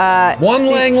 so... one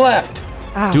Leng left.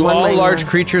 Do all large left.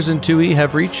 creatures in 2E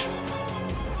have reach?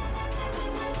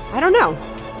 I don't know.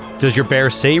 Does your bear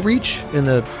say reach in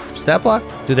the stat block?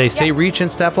 Do they say reach in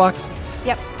stat blocks?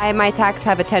 Yep, my attacks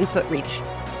have a 10-foot reach.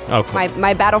 Oh, cool.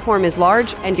 My battle form is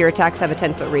large, and your attacks have a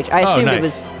 10-foot reach. I assumed it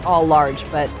was all large,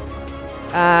 but...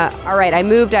 all right, I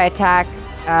moved, I attack.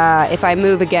 If I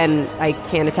move again, I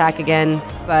can't attack again,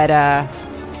 but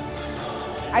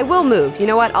I will move. You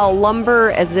know what? I'll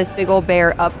lumber as this big old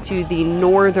bear up to the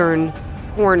northern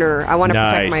corner. I want to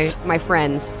protect my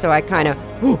friends, so I kind of...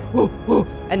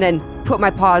 and then put my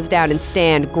paws down and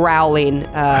stand growling,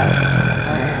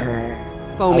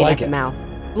 foaming at the mouth.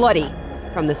 Bloody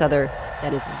from this other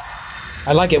denizen.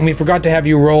 I like it, and we forgot to have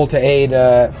you roll to aid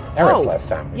Eris last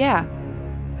time. Yeah.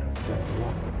 That's we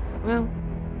lost it. Well,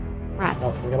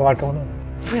 rats. Oh, we got a lot going on.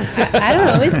 I don't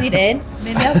always need aid.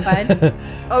 Maybe I'm fine.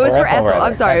 Oh, it was for Ethel.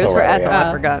 I'm sorry, it was for Ethel.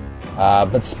 I forgot.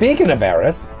 But speaking of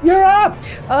Eris, you're up.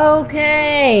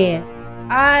 Okay.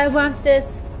 I want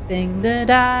this thing to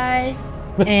die.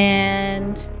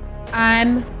 And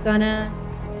I'm gonna...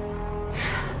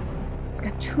 It's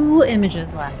got 2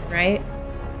 images left, right?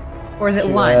 Or is it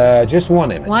 1? Just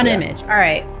 1 image. One image. All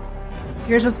right.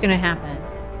 Here's what's gonna happen.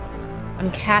 I'm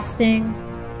casting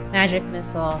Magic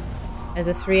Missile as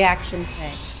a 3-action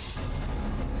thing.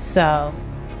 So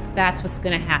that's what's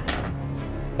gonna happen.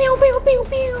 Pew, pew, pew,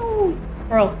 pew.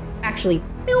 Or actually,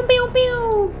 pew, pew,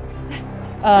 pew.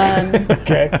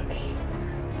 Okay.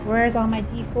 Where's all my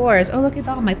D4s? Oh, look at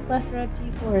all my plethora of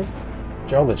D4s.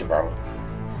 Joe, let you borrow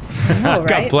one. I've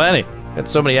got plenty. Got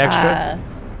so many extra.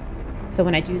 So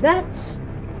when I do that,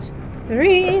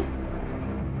 3.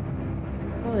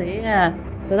 Oh yeah.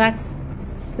 So that's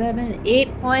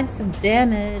 8 points of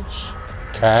damage.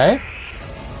 Okay.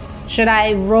 Should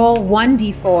I roll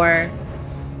 1d4 for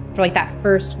like that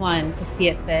first one to see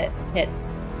if it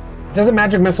hits? Doesn't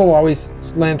Magic Missile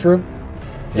always land true?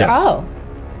 Yes. Oh.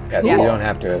 Yeah, so you don't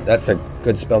have to. That's a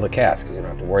good spell to cast because you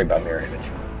don't have to worry about mirror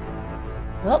image.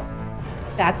 Well,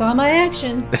 that's all my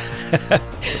actions.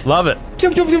 Love it.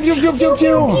 Pew, pew, pew, pew, pew, pew,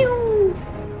 pew.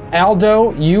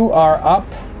 Aldo, you are up.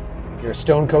 You're a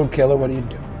stone cold killer. What do you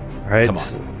do? All right. Come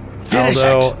on. Finish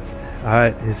Aldo,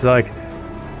 he's like,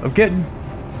 I'm getting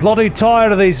bloody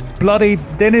tired of these bloody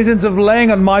denizens of Leng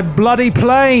on my bloody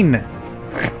plane.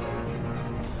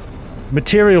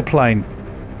 Material plane.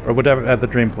 Or whatever, the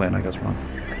dream plane, I guess wrong.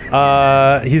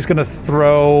 He's gonna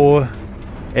throw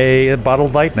a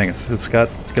bottled lightning. It's got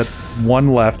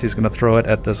 1 left. He's gonna throw it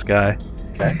at this guy.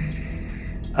 Okay.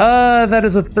 That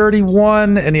is a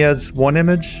 31, and he has 1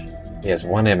 image. He has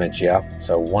 1 image, yeah.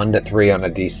 So 1 to 3 on a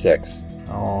d6.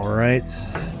 All right.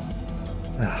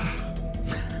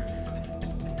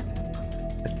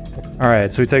 All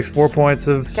right, so he takes 4 points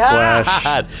of splash.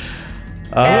 God.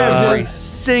 Every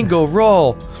single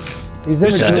roll.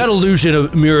 That illusion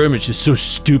of mirror image is so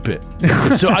stupid.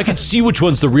 So I can see which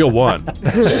one's the real one.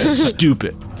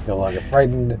 Stupid. He's no longer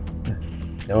frightened.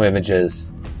 No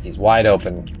images. He's wide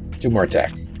open. 2 more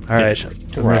attacks. All right,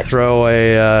 I'm gonna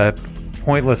throw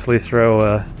pointlessly throw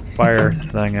a fire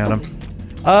thing at him.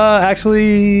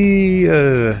 Actually,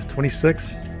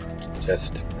 26.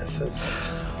 Just misses.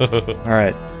 All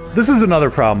right, this is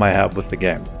another problem I have with the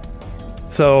game.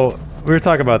 So we were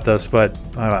talking about this, but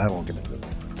I won't get into it.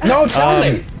 No, tell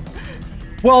me.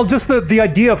 Well, just the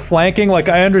idea of flanking, like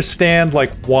I understand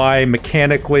like why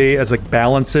mechanically as a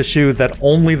balance issue that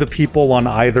only the people on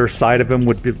either side of him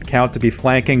would count to be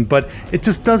flanking, but it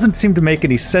just doesn't seem to make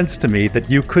any sense to me that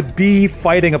you could be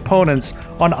fighting opponents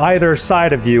on either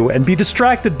side of you and be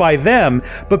distracted by them,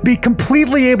 but be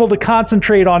completely able to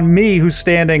concentrate on me who's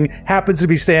happens to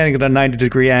be standing at a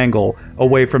 90-degree angle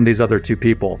away from these other two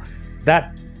people.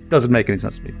 That doesn't make any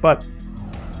sense to me, but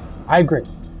I agree.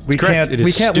 We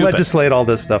can't legislate all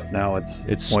this stuff now.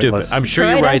 It's stupid. I'm sure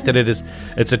you're right that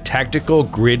it's a tactical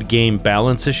grid game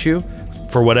balance issue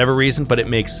for whatever reason, but it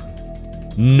makes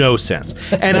no sense.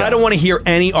 And I don't want to hear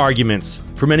any arguments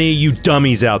from any of you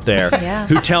dummies out there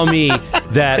who tell me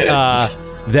that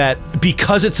that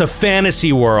because it's a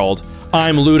fantasy world,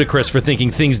 I'm ludicrous for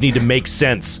thinking things need to make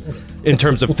sense in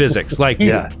terms of physics. Like,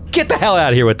 get the hell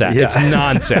out of here with that. It's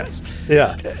nonsense.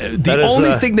 The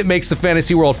only thing that makes the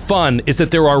fantasy world fun is that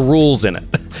there are rules in it.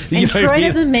 And Troy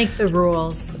doesn't make the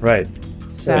rules. Right.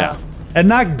 So. And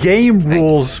not game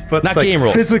rules, but not like game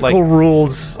rules. Physical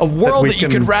rules. A world that you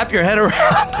can wrap your head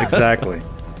around. Exactly.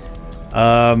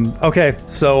 Okay,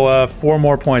 so 4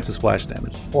 more points of splash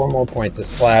damage. 4 more points of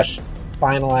splash.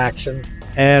 Final action.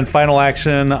 And final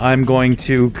action, I'm going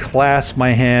to clasp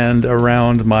my hand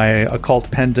around my occult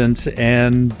pendant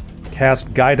and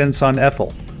cast Guidance on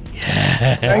Ethel.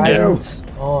 Guidance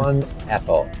on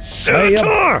Ethel.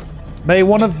 May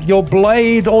one of your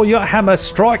blade or your hammer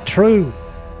strike true.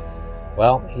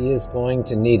 Well, he is going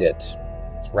to need it.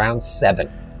 It's round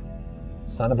 7.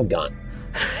 Son of a gun.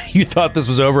 You thought this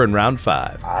was over in round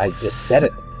 5. I just said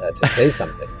it to say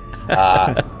something.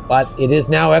 But it is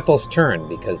now Ethel's turn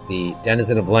because the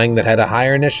Denizen of Leng that had a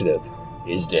higher initiative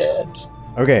is dead.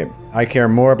 Okay, I care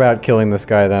more about killing this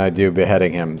guy than I do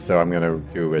beheading him, so I'm going to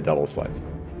do a double slice.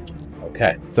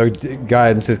 Okay. So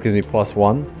guidance just gives me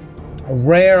 +1. A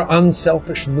rare,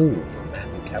 unselfish move from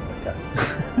Matthew Capodicasa.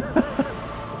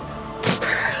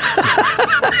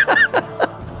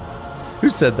 Who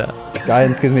said that?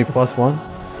 Guidance gives me +1?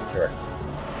 Sure.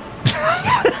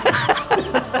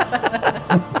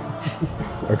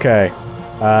 Okay.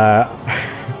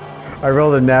 I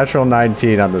rolled a natural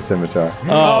 19 on the scimitar. Oh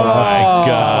my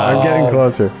god. I'm getting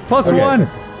closer. +1.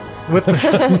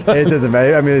 It doesn't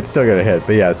matter. I mean, it's still going to hit,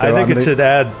 but yeah. So I think it should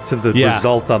add to the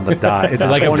result on the die. It's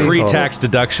like a pre-tax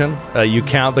deduction. You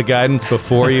count the guidance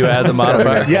before you add the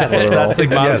modifier. Yes, that's it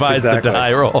modifies the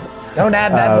die roll. Don't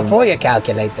add that before you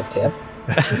calculate the tip.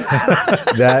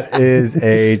 That is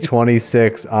a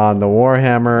 26 on the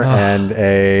Warhammer and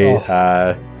a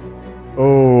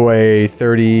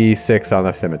 36 on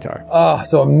the scimitar. Oh,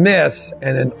 so a miss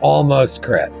and an almost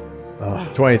crit.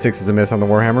 26 is a miss on the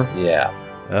Warhammer? Yeah.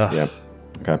 Yeah.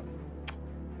 Okay.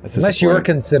 That's unless you're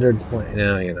considered flank.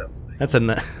 No, you're not flank. That's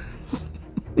a...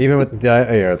 Even with the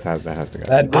that has to go.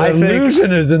 That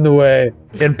illusion is in the way.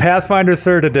 In Pathfinder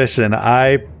 3rd edition,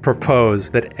 I propose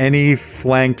that any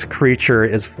flanked creature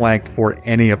is flanked for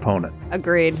any opponent.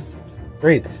 Agreed.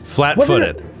 Agreed.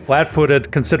 Flat-footed.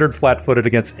 Flat-footed, considered flat-footed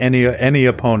against any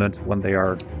opponent when they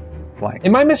are flanked.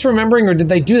 Am I misremembering, or did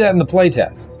they do that in the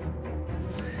playtest?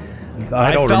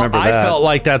 I don't remember that. I felt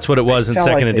like that's what it was in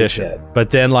 2nd edition. But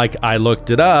then, like, I looked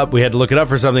it up. We had to look it up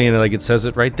for something, and like it says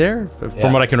it right there.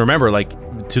 From what I can remember, like,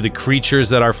 to the creatures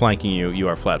that are flanking you, you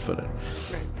are flat-footed.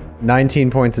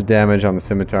 19 points of damage on the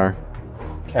scimitar.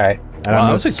 Okay. And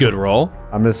that's a good roll.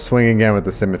 I'm going to swing again with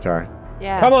the scimitar.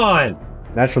 Yeah. Come on!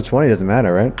 Natural 20 doesn't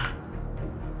matter, right?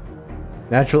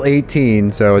 Natural 18,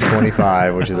 so a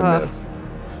 25, which is a miss.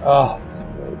 Oh.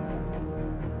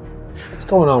 What's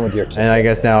going on with your team? And I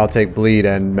guess now I'll take bleed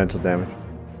and mental damage.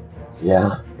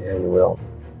 Yeah, you will.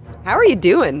 How are you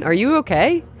doing? Are you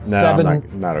okay? No,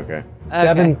 I'm not okay.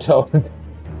 7 total.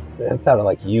 That sounded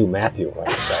like you, Matthew.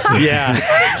 Yeah.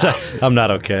 I'm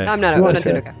not okay. I'm not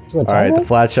okay. All right, the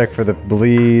flat check for the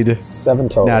bleed. 7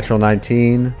 total. Natural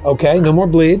 19. Okay, no more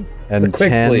bleed. And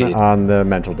 10 on the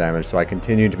mental damage, so I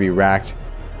continue to be racked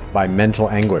by mental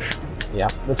anguish. Yeah,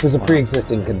 which was a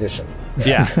pre-existing condition.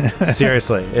 Yeah,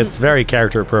 seriously. It's very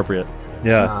character appropriate.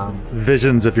 Yeah,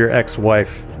 visions of your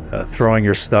ex-wife throwing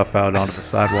your stuff out onto the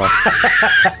sidewalk.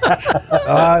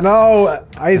 No,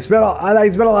 I spent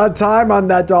a lot of time on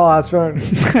that dollhouse phone.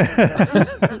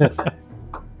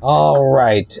 All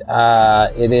right,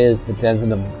 it is the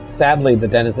Denizen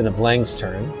of Leng's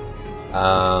turn.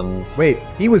 Wait,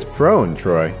 he was prone,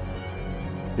 Troy.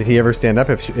 Did he ever stand up?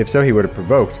 If so, he would have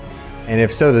provoked. And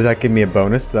if so, does that give me a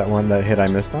bonus to that hit I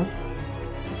missed on?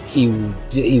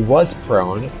 He was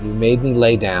prone. You made me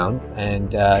lay down,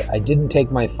 and I didn't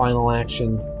take my final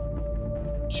action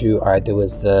to. All right, there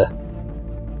was the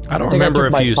I don't think remember I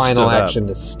took if you my final stood up. action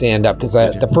to stand up because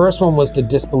the first one was to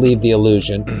disbelieve the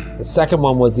illusion. The second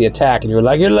one was the attack, and you were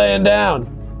like, "You're laying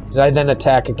down." Did I then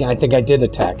attack again? I think I did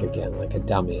attack again, like a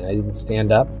dummy, and I didn't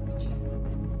stand up.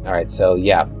 All right, so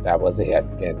yeah, that was a hit.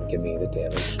 Again, give me the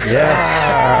damage.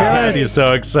 Yes. He's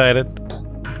so excited.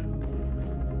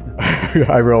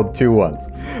 I rolled 2 ones.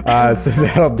 So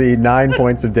that'll be 9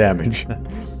 points of damage.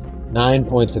 9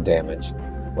 points of damage.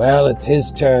 Well, it's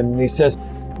his turn, and he says,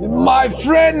 "My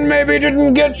friend maybe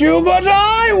didn't get you, but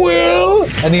I will!"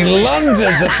 And he lunges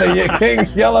at the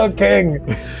Yellow King,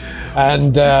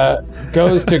 and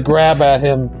goes to grab at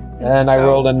him. And I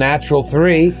rolled a natural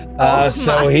 3,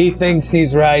 so he thinks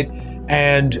he's right.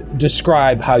 And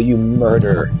describe how you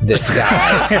murder this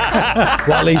guy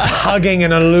while he's hugging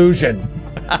an illusion.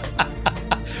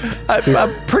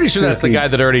 I'm pretty sure that's the guy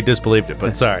that already disbelieved it,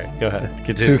 but sorry. Go ahead.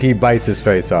 Continue. Suki bites his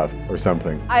face off or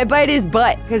something. I bite his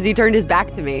butt because he turned his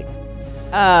back to me.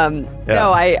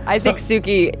 No, I think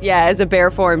Suki, as a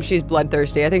bear form, she's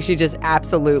bloodthirsty. I think she just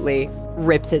absolutely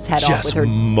rips his head off with her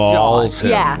mauls jaws. him,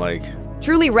 Yeah. like...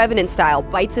 Truly Revenant style,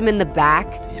 bites him in the back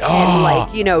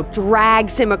and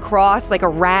drags him across like a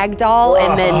rag doll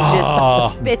and then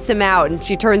just spits him out, and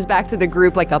she turns back to the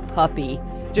group like a puppy,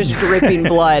 just dripping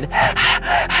blood.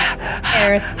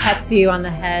 Eris pets you on the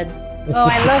head. Oh,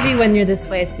 I love you when you're this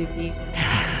way, Suki.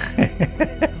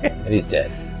 And he's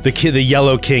dead. The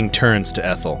Yellow King turns to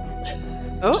Ethel,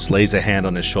 just lays a hand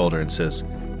on his shoulder and says,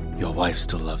 "Your wife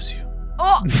still loves you."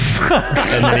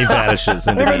 And then he vanishes.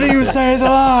 Everything you say is a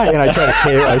lie. And I try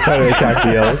to attack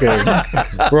the Yellow King.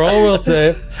 Roll will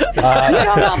save. You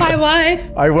don't know my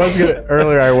wife. I was gonna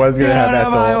have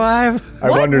Ethel. My wife. I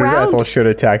wondered if Ethel should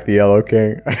attack the Yellow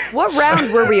King. What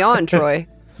round were we on, Troy?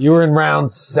 You were in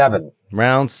round 7.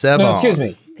 Round 7. No, excuse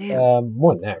me.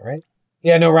 More than that, right?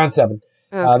 Yeah, no, round 7.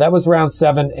 Okay. That was round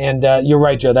 7, and you're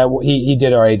right, Joe. That he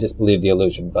did already disbelieve the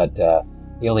illusion, but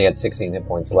he only had 16 hit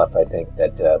points left. I think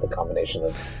that the combination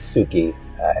of Suki,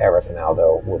 Eris, and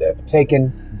Aldo would have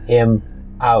taken him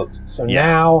out. So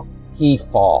now he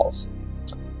falls.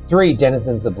 3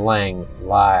 denizens of Leng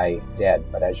lie dead,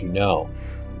 but as you know,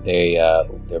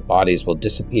 their bodies will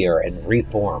disappear and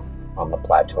reform on the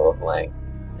plateau of Leng.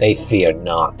 They fear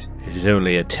not. It is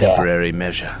only a temporary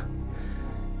measure.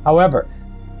 However,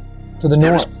 to the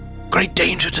north. Great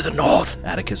danger to the north,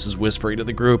 Atticus is whispering to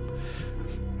the group.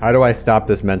 How do I stop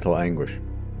this mental anguish?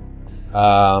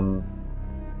 I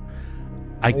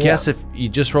guess if you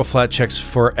just roll flat checks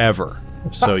forever.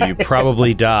 So you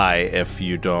probably die if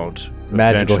you don't.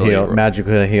 Magical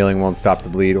healing won't stop the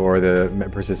bleed or the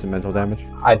persistent mental damage?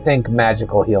 I think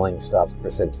magical healing stops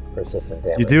persistent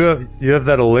damage. You have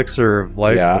that elixir of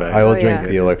life. Yeah, I will drink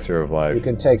the elixir of life. You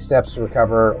can take steps to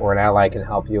recover, or an ally can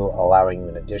help you, allowing you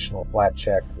an additional flat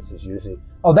check. This is usually...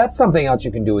 Oh, that's something else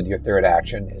you can do with your third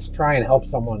action, is try and help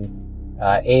someone,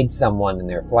 aid someone in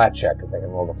their flat check, because they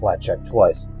can roll the flat check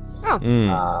twice. Oh.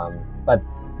 But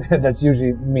that's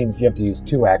usually means you have to use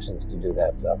 2 actions to do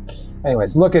that. So,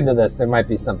 anyways, look into this. There might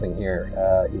be something here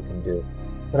you can do.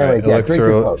 But anyways, drink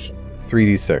your potion.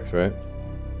 3d6, right?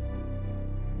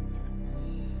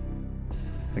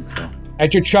 I think so.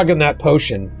 As you're chugging that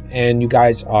potion, and you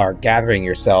guys are gathering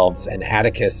yourselves, and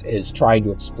Atticus is trying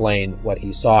to explain what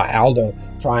he saw, Aldo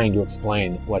trying to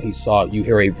explain what he saw, you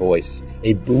hear a voice,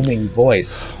 a booming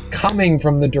voice, coming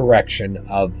from the direction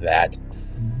of that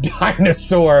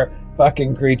dinosaur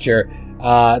fucking creature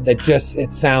that just,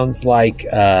 it sounds like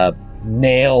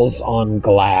nails on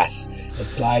glass.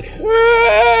 It's like, who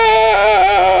are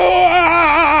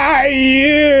you?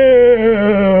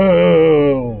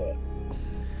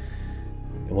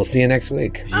 And we'll see you next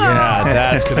week. Yeah,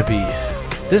 that's going to be...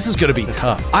 This is going to be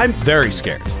tough. I'm very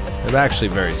scared. I'm actually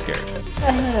very scared.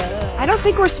 I don't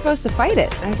think we're supposed to fight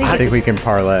it. I think we can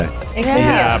parlay. It could be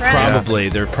a friend. Probably.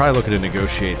 They're probably looking to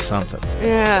negotiate something.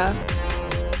 Yeah.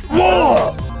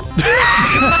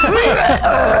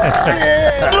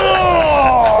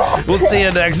 We'll see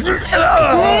you next.